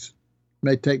effects. It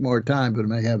may take more time, but it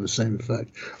may have the same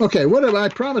effect. Okay, what have I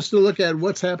promised to look at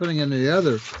what's happening in the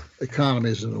other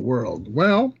economies in the world?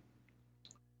 Well,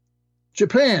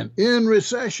 Japan in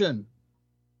recession.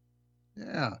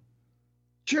 Yeah.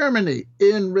 Germany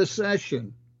in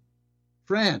recession.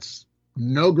 France,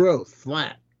 no growth,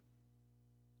 flat.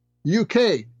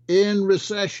 UK in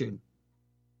recession.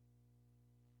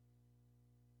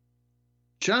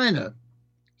 China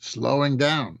slowing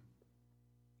down.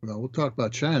 Well, we'll talk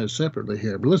about China separately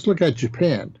here, but let's look at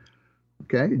Japan.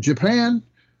 Okay, Japan,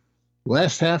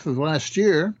 last half of last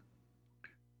year,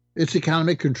 its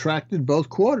economy contracted both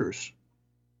quarters.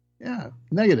 Yeah,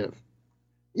 negative.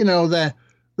 The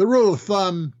rule of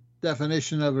thumb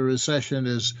definition of a recession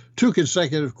is 2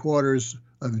 consecutive quarters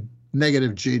of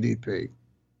negative GDP.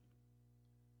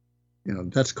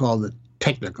 That's called the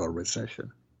technical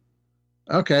recession.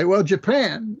 Okay, well,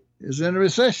 Japan is in a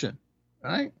recession,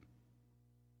 right?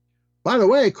 By the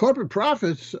way, corporate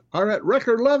profits are at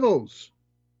record levels,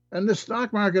 and the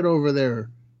stock market over there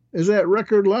is at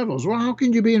record levels. Well, how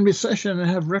can you be in recession and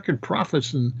have record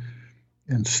profits in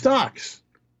stocks?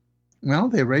 Well,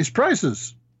 they raise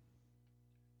prices.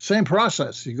 Same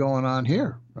process going on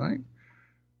here, right?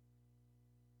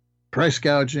 Price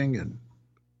gouging and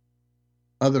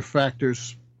other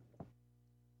factors.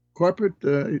 Corporate,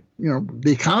 the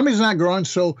economy's not growing,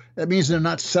 so that means they're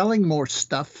not selling more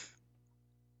stuff.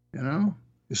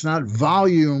 It's not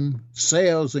volume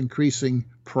sales increasing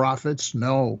profits.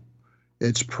 No,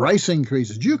 it's price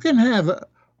increases. You can have a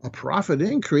profit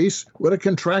increase with a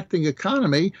contracting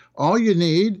economy. All you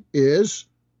need is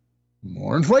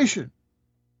more inflation.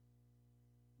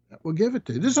 That will give it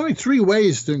to you. There's only 3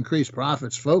 ways to increase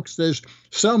profits, folks. There's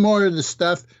sell more of the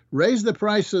stuff, raise the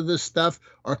price of the stuff,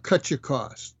 or cut your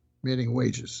costs, meaning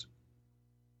wages.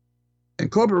 And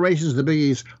corporations, the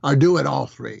biggies, are doing all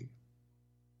 3.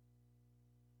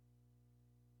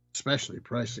 Especially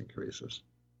price increases.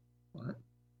 Right?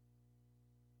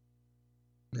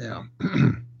 Yeah.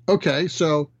 Okay,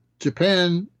 so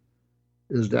Japan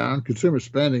is down. Consumer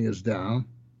spending is down.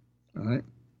 All right.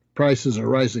 Prices are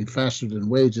rising faster than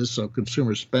wages, so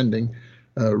consumer spending,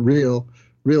 real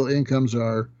incomes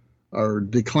are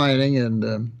declining,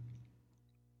 and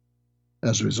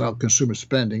as a result, consumer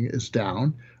spending is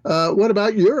down. What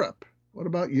about Europe?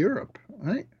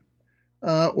 Right?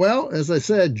 Well, as I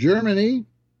said, Germany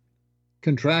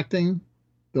contracting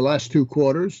the last 2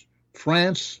 quarters.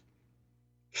 France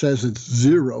says it's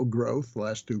 0 growth the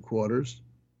last 2 quarters.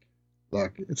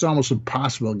 Look, it's almost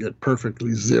impossible to get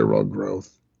perfectly 0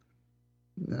 growth.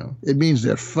 It means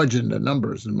they're fudging the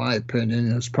numbers, in my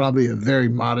opinion. It's probably a very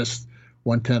modest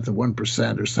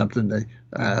 0.1% or something.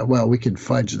 We can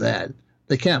fudge that.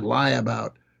 They can't lie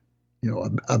about,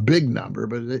 a big number,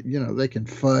 but they can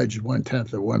fudge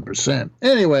 0.1%.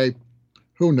 Anyway,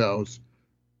 who knows?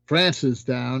 France is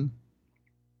down.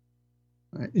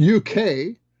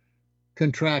 UK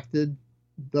contracted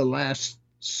the last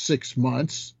 6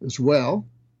 months as well,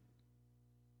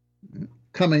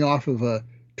 coming off of a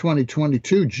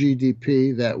 2022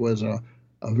 GDP that was a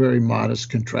very modest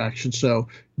contraction. So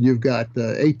you've got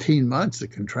 18 months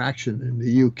of contraction in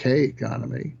the UK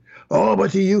economy. Oh,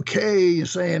 but the UK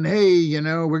is saying, hey,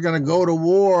 we're going to go to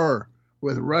war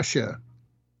with Russia.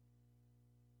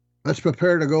 Let's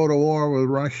prepare to go to war with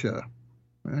Russia,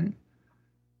 right?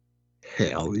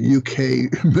 Hell, the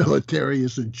UK military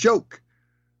is a joke.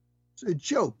 It's a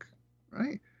joke,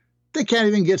 right? They can't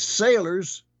even get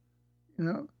sailors,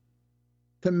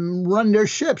 to run their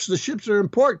ships. The ships are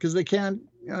important because they can't,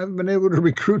 haven't been able to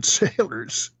recruit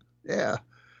sailors. Yeah.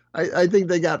 I think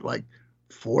they got like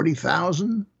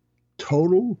 40,000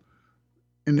 total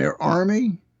in their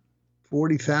army.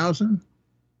 40,000.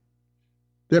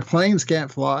 Their planes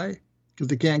can't fly because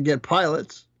they can't get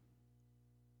pilots.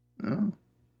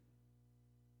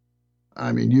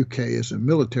 I mean, UK is a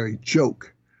military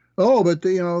joke. Oh, but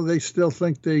they still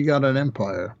think they got an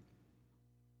empire.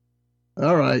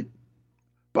 All right.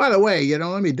 By the way,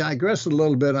 let me digress a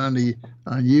little bit on the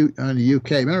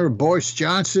UK. Remember Boris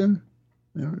Johnson,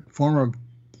 former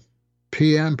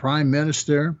PM, Prime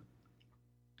Minister,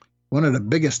 one of the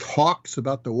biggest hawks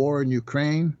about the war in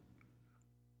Ukraine.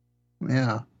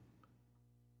 Yeah.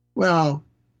 Well,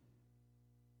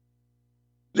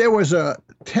 there was a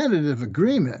tentative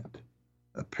agreement,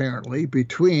 apparently,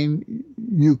 between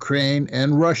Ukraine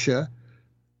and Russia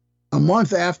a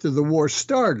month after the war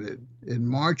started in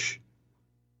March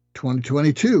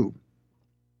 2022.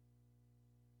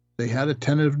 They had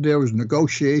there was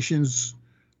negotiations,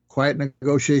 quiet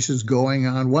negotiations going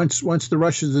on. Once the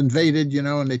Russians invaded,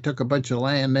 and they took a bunch of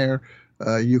land there,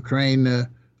 Ukraine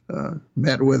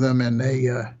met with them, and they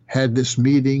had this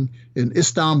meeting in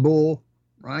Istanbul,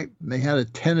 right? And they had a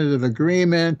tentative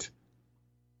agreement.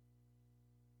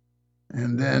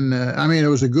 And then, it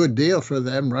was a good deal for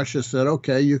them. Russia said,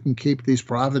 okay, you can keep these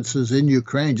provinces in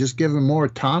Ukraine. Just give them more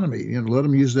autonomy, let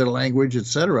them use their language,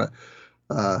 etc.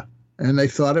 And they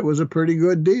thought it was a pretty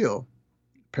good deal.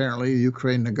 Apparently,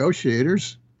 Ukraine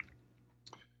negotiators.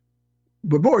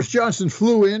 But Boris Johnson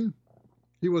flew in.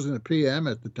 He wasn't a PM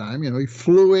at the time. He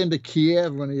flew into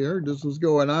Kiev when he heard this was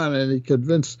going on, and he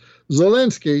convinced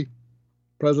Zelensky,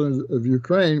 president of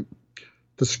Ukraine,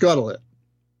 to scuttle it.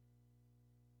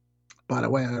 By the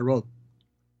way, I wrote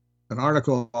an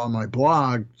article on my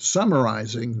blog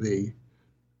summarizing the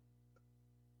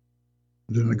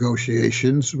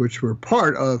negotiations, which were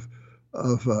part of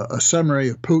a summary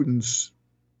of Putin's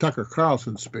Tucker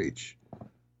Carlson speech.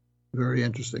 Very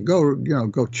interesting. Go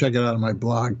check it out on my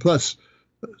blog. Plus,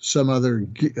 some other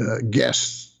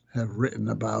guests have written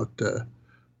about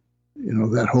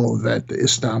that whole event, the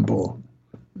Istanbul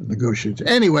negotiations.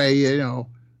 Anyway,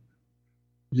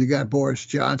 you got Boris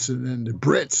Johnson and the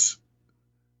Brits,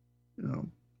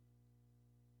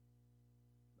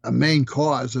 a main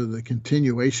cause of the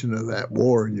continuation of that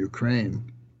war in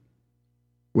Ukraine,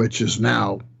 which is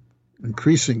now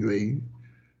increasingly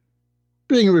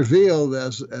being revealed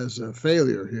as a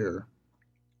failure here.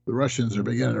 The Russians are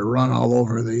beginning to run all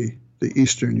over the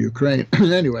eastern Ukraine.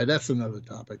 Anyway, that's another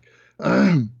topic.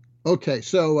 Okay,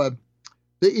 so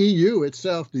the EU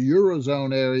itself, the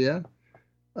Eurozone area,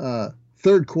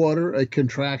 third quarter, a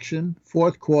contraction.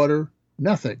 Fourth quarter,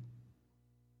 nothing.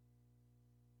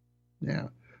 Yeah.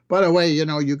 By the way,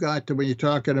 you got to, when you're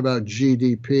talking about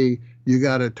GDP, you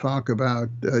got to talk about,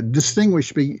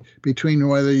 distinguish between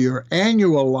whether you're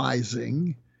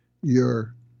annualizing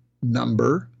your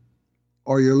number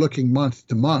or you're looking month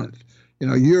to month.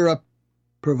 Europe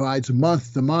provides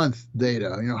month to month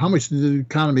data. How much did the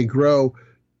economy grow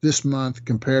this month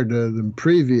compared to the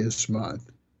previous month?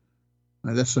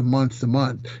 That's a month to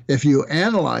month. If you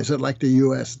analyze it like the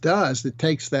U.S. does, it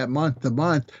takes that month to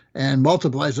month and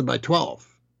multiplies it by 12,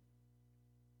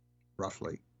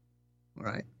 roughly,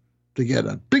 right? To get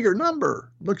a bigger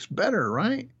number. Looks better,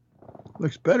 right?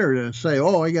 Looks better to say,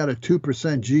 oh, I got a 2%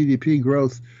 GDP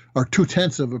growth or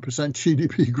 0.2%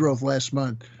 GDP growth last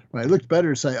month. Right? It looks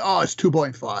better to say, oh, it's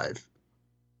 2.5.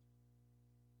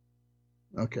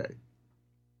 Okay.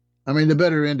 The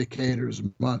better indicator is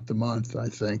month to month, I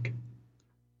think.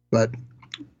 But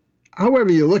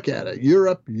however you look at it,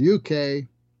 Europe, UK,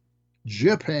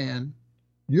 Japan,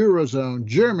 Eurozone,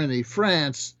 Germany,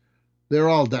 France, they're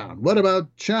all down. What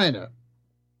about China?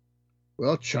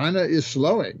 Well, China is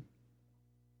slowing.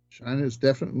 China is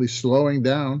definitely slowing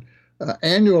down.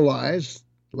 Annualized,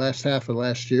 last half of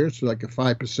last year, it's like a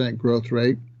 5% growth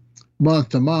rate. Month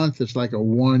to month, it's like a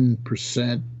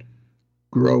 1%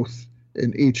 growth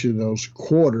in each of those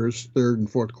quarters, third and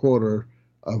fourth quarter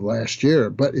of last year.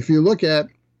 But if you look at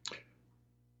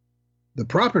the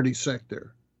property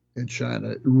sector in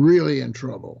China, really in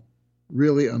trouble,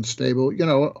 really unstable.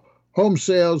 Home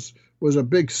sales was a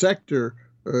big sector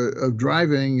of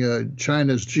driving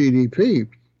China's GDP.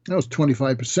 That was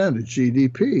 25% of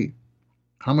GDP.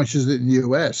 How much is it in the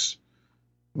U.S.?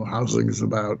 Well, housing is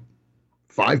about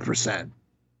 5%,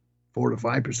 4 to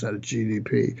 5% of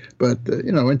GDP. But,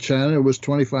 in China, it was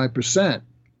 25%.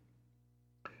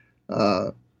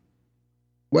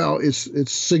 Well,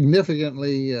 it's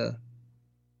significantly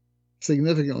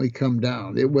come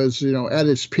down. It was, at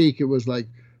its peak, it was like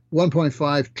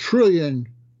 1.5 trillion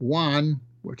yuan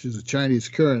which is a Chinese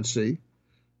currency,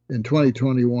 in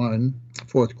 2021,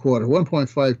 fourth quarter,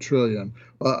 1.5 trillion.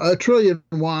 A trillion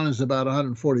yuan is about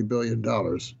 $140 billion.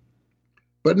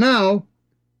 But now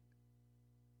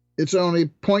it's only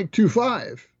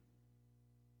 0.25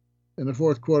 in the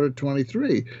fourth quarter of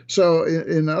 23. So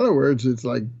in other words, it's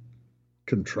like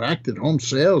contracted home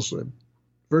sales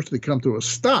virtually come to a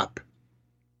stop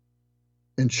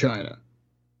in China.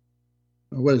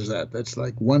 What is that? That's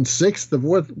like 1/6 of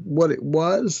what it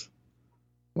was.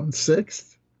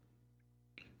 1/6.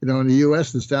 In the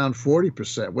U.S. it's down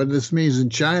 40%. What this means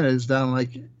in China is down like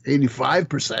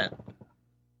 85%.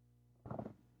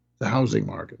 The housing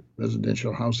market,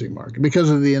 residential housing market, because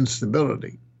of the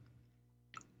instability.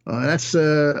 That's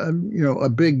a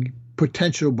big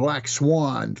potential black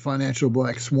swan, financial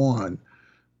black swan,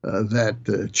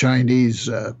 that Chinese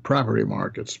property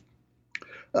markets.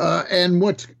 And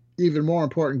what's even more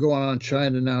important going on in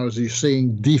China now is you're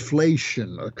seeing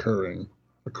deflation occurring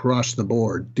across the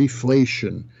board.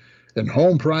 Deflation in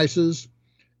home prices,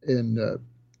 in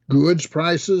goods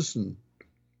prices,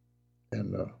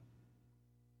 and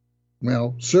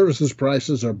services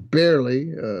prices are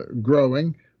barely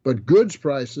growing, but goods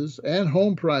prices and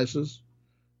home prices,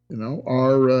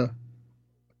 are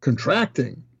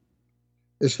contracting.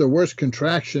 It's the worst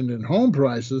contraction in home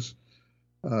prices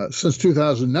since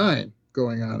 2009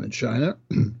 going on in China,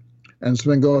 and it's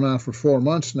been going on for 4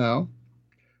 months now.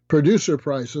 Producer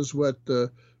prices, what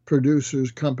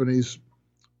companies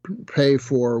pay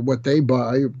for what they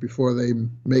buy before they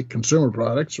make consumer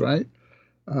products, right?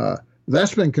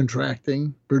 That's been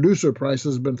contracting. Producer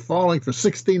prices have been falling for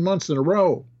 16 months in a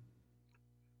row.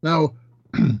 Now,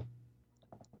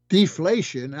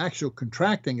 deflation, actual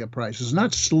contracting of prices,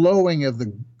 not slowing of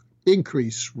the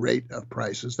increase rate of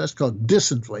prices. That's called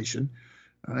disinflation.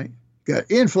 Right?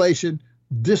 Got inflation,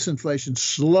 disinflation,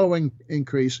 slowing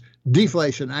increase,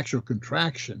 deflation, actual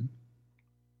contraction,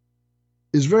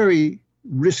 is very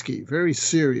risky, very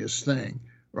serious thing,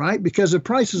 right? Because if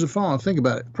prices are falling, think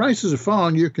about it. Prices are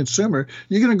falling, you're a consumer.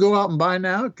 You're going to go out and buy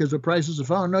now because the prices are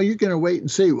falling? No, you're going to wait and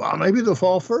see. Well, maybe they'll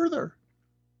fall further.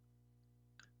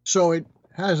 So it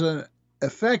has an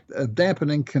effect of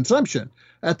dampening consumption.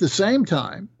 At the same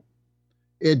time,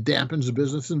 it dampens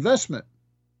business investment,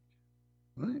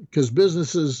 right? Because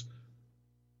businesses,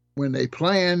 when they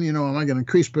plan, am I going to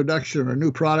increase production or a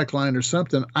new product line or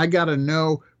something, I got to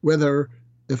know whether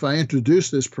if I introduce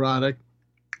this product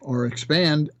or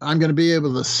expand, I'm going to be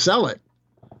able to sell it,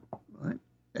 right?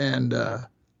 And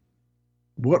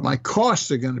what my costs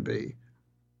are going to be.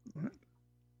 Right?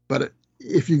 But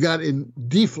if you got in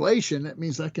deflation, that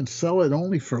means I can sell it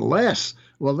only for less.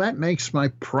 Well, that makes my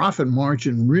profit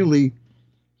margin really,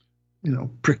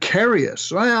 precarious.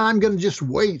 So I'm going to just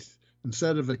wait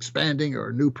instead of expanding or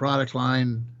a new product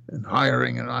line and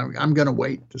hiring, and I'm going to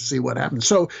wait to see what happens.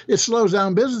 So it slows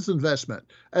down business investment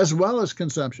as well as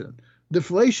consumption.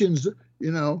 Deflation's,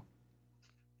 a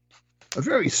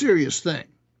very serious thing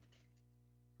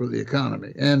for the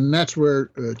economy, and that's where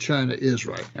China is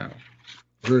right now.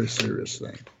 Very serious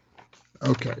thing.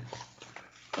 Okay.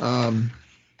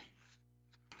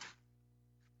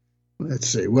 Let's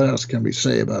see. What else can we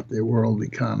say about the world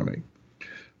economy?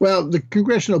 Well, the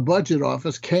Congressional Budget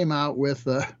Office came out with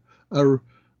a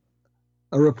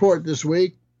report this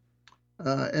week,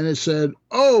 and it said,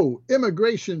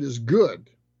 immigration is good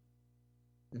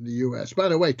in the U.S. By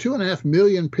the way, 2.5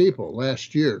 million people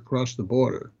last year crossed the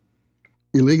border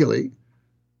illegally,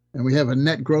 and we have a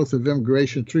net growth of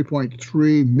immigration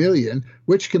 3.3 million,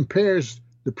 which compares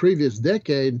the previous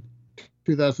decade,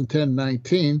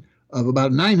 2010-19, of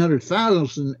about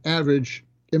 900,000 average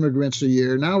immigrants a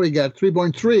year. Now we got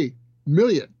 3.3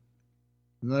 million.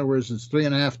 In other words, it's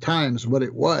 3.5 times what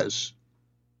it was.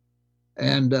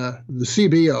 And the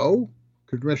CBO,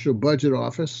 Congressional Budget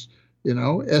Office,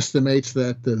 estimates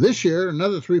that this year,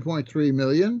 another 3.3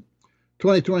 million,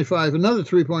 2025, another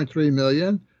 3.3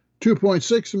 million,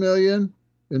 2.6 million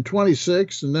in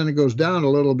 26, and then it goes down a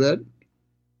little bit.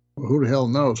 Well, who the hell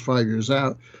knows, 5 years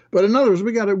out. But in other words,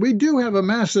 we do have a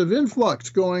massive influx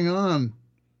going on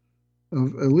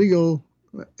of illegal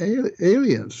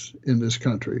aliens in this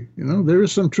country. There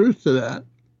is some truth to that.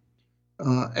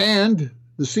 And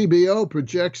the CBO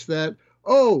projects that,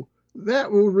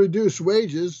 that will reduce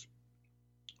wages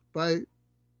by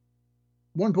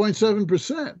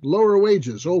 1.7%, lower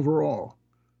wages overall.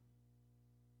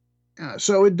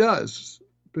 So it does,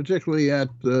 particularly at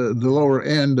the lower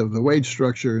end of the wage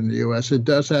structure in the U.S. It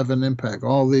does have an impact.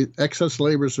 All the excess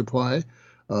labor supply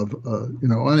of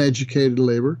uneducated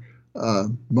labor,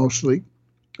 mostly,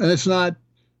 and it's not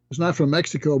from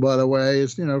Mexico, by the way.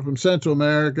 It's from Central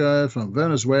America, from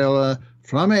Venezuela,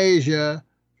 from Asia,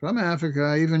 From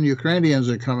Africa. Even Ukrainians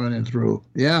are coming in through.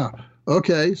 Yeah.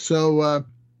 Okay. So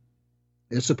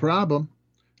it's a problem,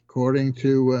 according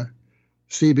to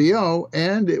CBO,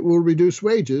 and it will reduce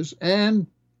wages and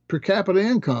per capita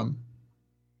income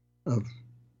of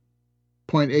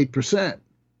 0.8%.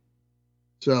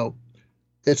 So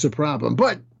it's a problem.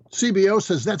 But CBO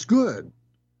says that's good.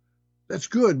 That's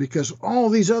good because all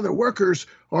these other workers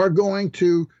are going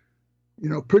to,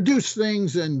 produce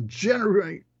things and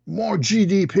generate more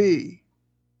GDP.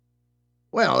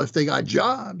 Well, if they got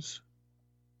jobs.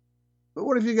 But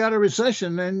what if you got a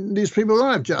recession and these people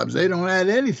don't have jobs? They don't add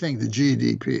anything to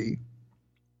GDP.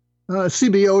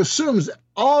 CBO assumes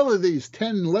all of these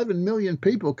 10, 11 million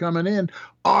people coming in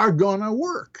are going to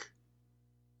work.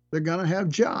 They're going to have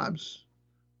jobs.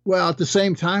 Well, at the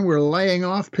same time, we're laying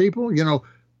off people.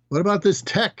 What about this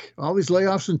tech? All these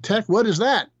layoffs in tech? What is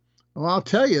that? Well, I'll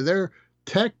tell you, their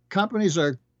tech companies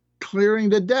are clearing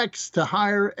the decks to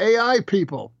hire AI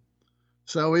people.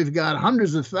 So we've got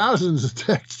hundreds of thousands of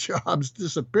tech jobs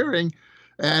disappearing,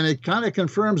 and it kind of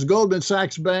confirms Goldman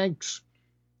Sachs Bank's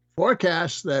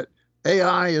forecast that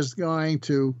AI is going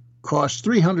to cost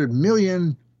 300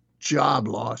 million job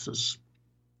losses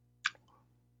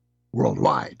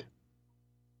worldwide.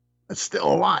 That's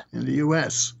still a lot in the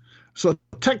U.S. So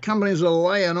tech companies are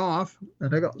laying off,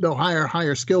 and they'll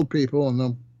hire skilled people, and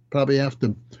they'll probably have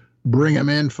to bring them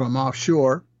in from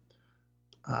offshore.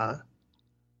 And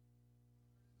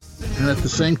at the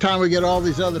same time, we get all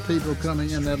these other people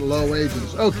coming in at low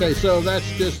wages. Okay, so that's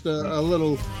just a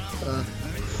little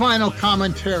final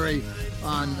commentary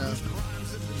on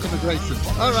immigration.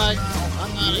 All right,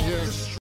 I'm out of here.